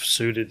could have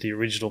suited the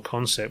original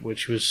concept,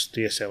 which was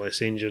the SLS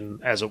engine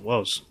as it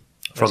was.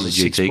 From the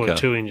GT car.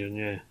 6.2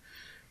 engine,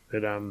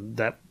 But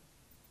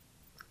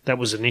that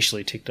was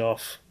initially ticked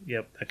off.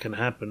 Yep, that can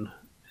happen.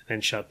 And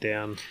then shut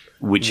down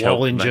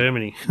while in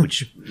Germany.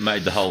 Which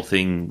made the whole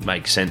thing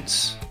make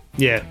sense.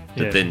 Yeah.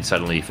 But then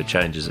suddenly if it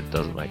changes, it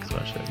doesn't make as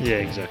much sense. Yeah,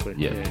 exactly.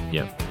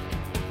 Yeah.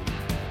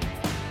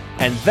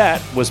 And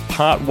that was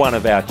part 1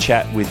 of our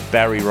chat with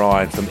Barry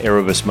Ryan from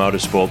Erebus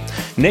Motorsport.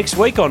 Next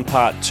week on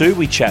part 2,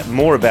 we chat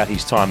more about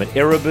his time at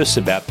Erebus,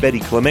 about Betty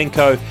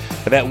Clemenko,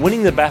 about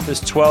winning the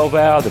Bathurst 12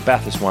 Hour, the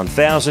Bathurst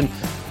 1000,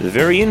 the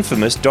very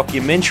infamous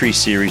documentary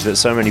series that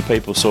so many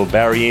people saw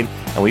Barry in,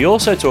 and we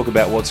also talk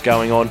about what's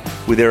going on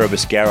with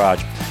Erebus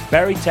Garage.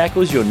 Barry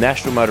tackles your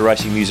National Motor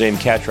Racing Museum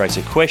Couch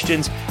Racer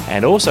questions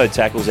and also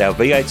tackles our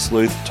V8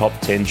 Sleuth Top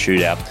 10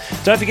 Shootout.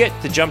 Don't forget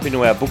to jump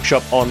into our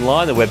bookshop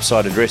online. The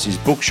website address is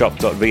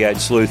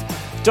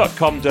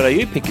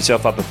bookshop.v8sleuth.com.au. Pick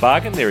yourself up a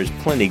bargain. There is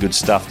plenty of good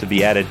stuff to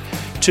be added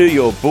to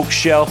your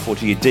bookshelf or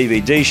to your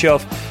DVD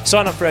shelf.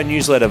 Sign up for our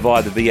newsletter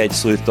via the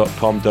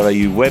v8sleuth.com.au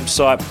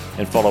website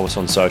and follow us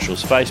on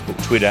socials,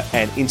 Facebook, Twitter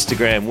and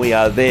Instagram. We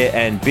are there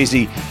and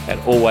busy and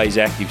always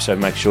active, so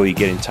make sure you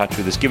get in touch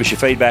with us. Give us your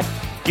feedback,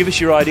 give us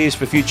your ideas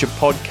for future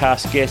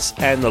podcast guests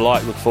and the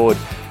like. Look forward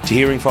to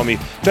hearing from you.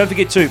 Don't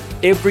forget to,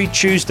 every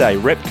Tuesday,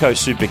 Repco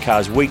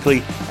Supercars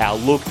Weekly, our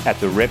look at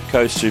the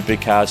Repco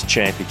Supercars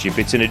Championship.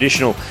 It's an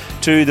additional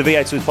to the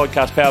V8 Sleuth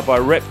podcast powered by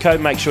Repco.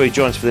 Make sure you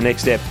join us for the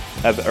next step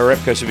of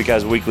Repco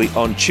Supercars Weekly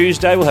on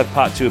Tuesday. We'll have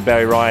part 2 of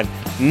Barry Ryan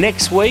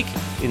next week.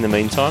 In the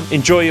meantime,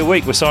 enjoy your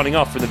week. We're signing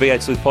off from the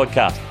V8 Sleuth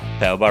podcast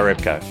powered by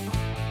Repco.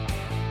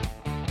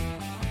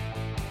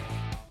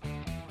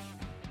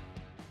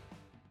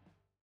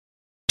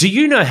 Do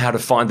you know how to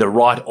find the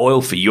right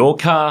oil for your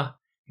car?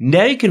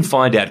 Now you can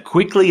find out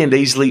quickly and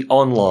easily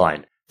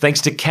online,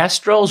 thanks to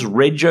Castrol's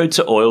Rego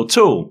to Oil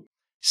tool.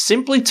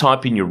 Simply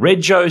type in your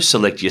Rego,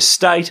 select your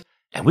state,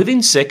 and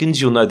within seconds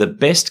you'll know the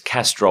best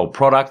Castrol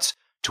products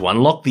to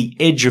unlock the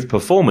edge of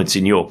performance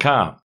in your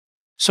car.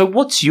 So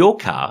what's your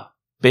car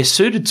best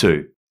suited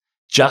to?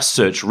 Just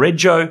search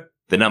Rego,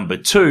 the number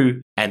 2,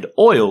 and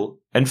oil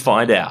and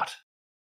find out.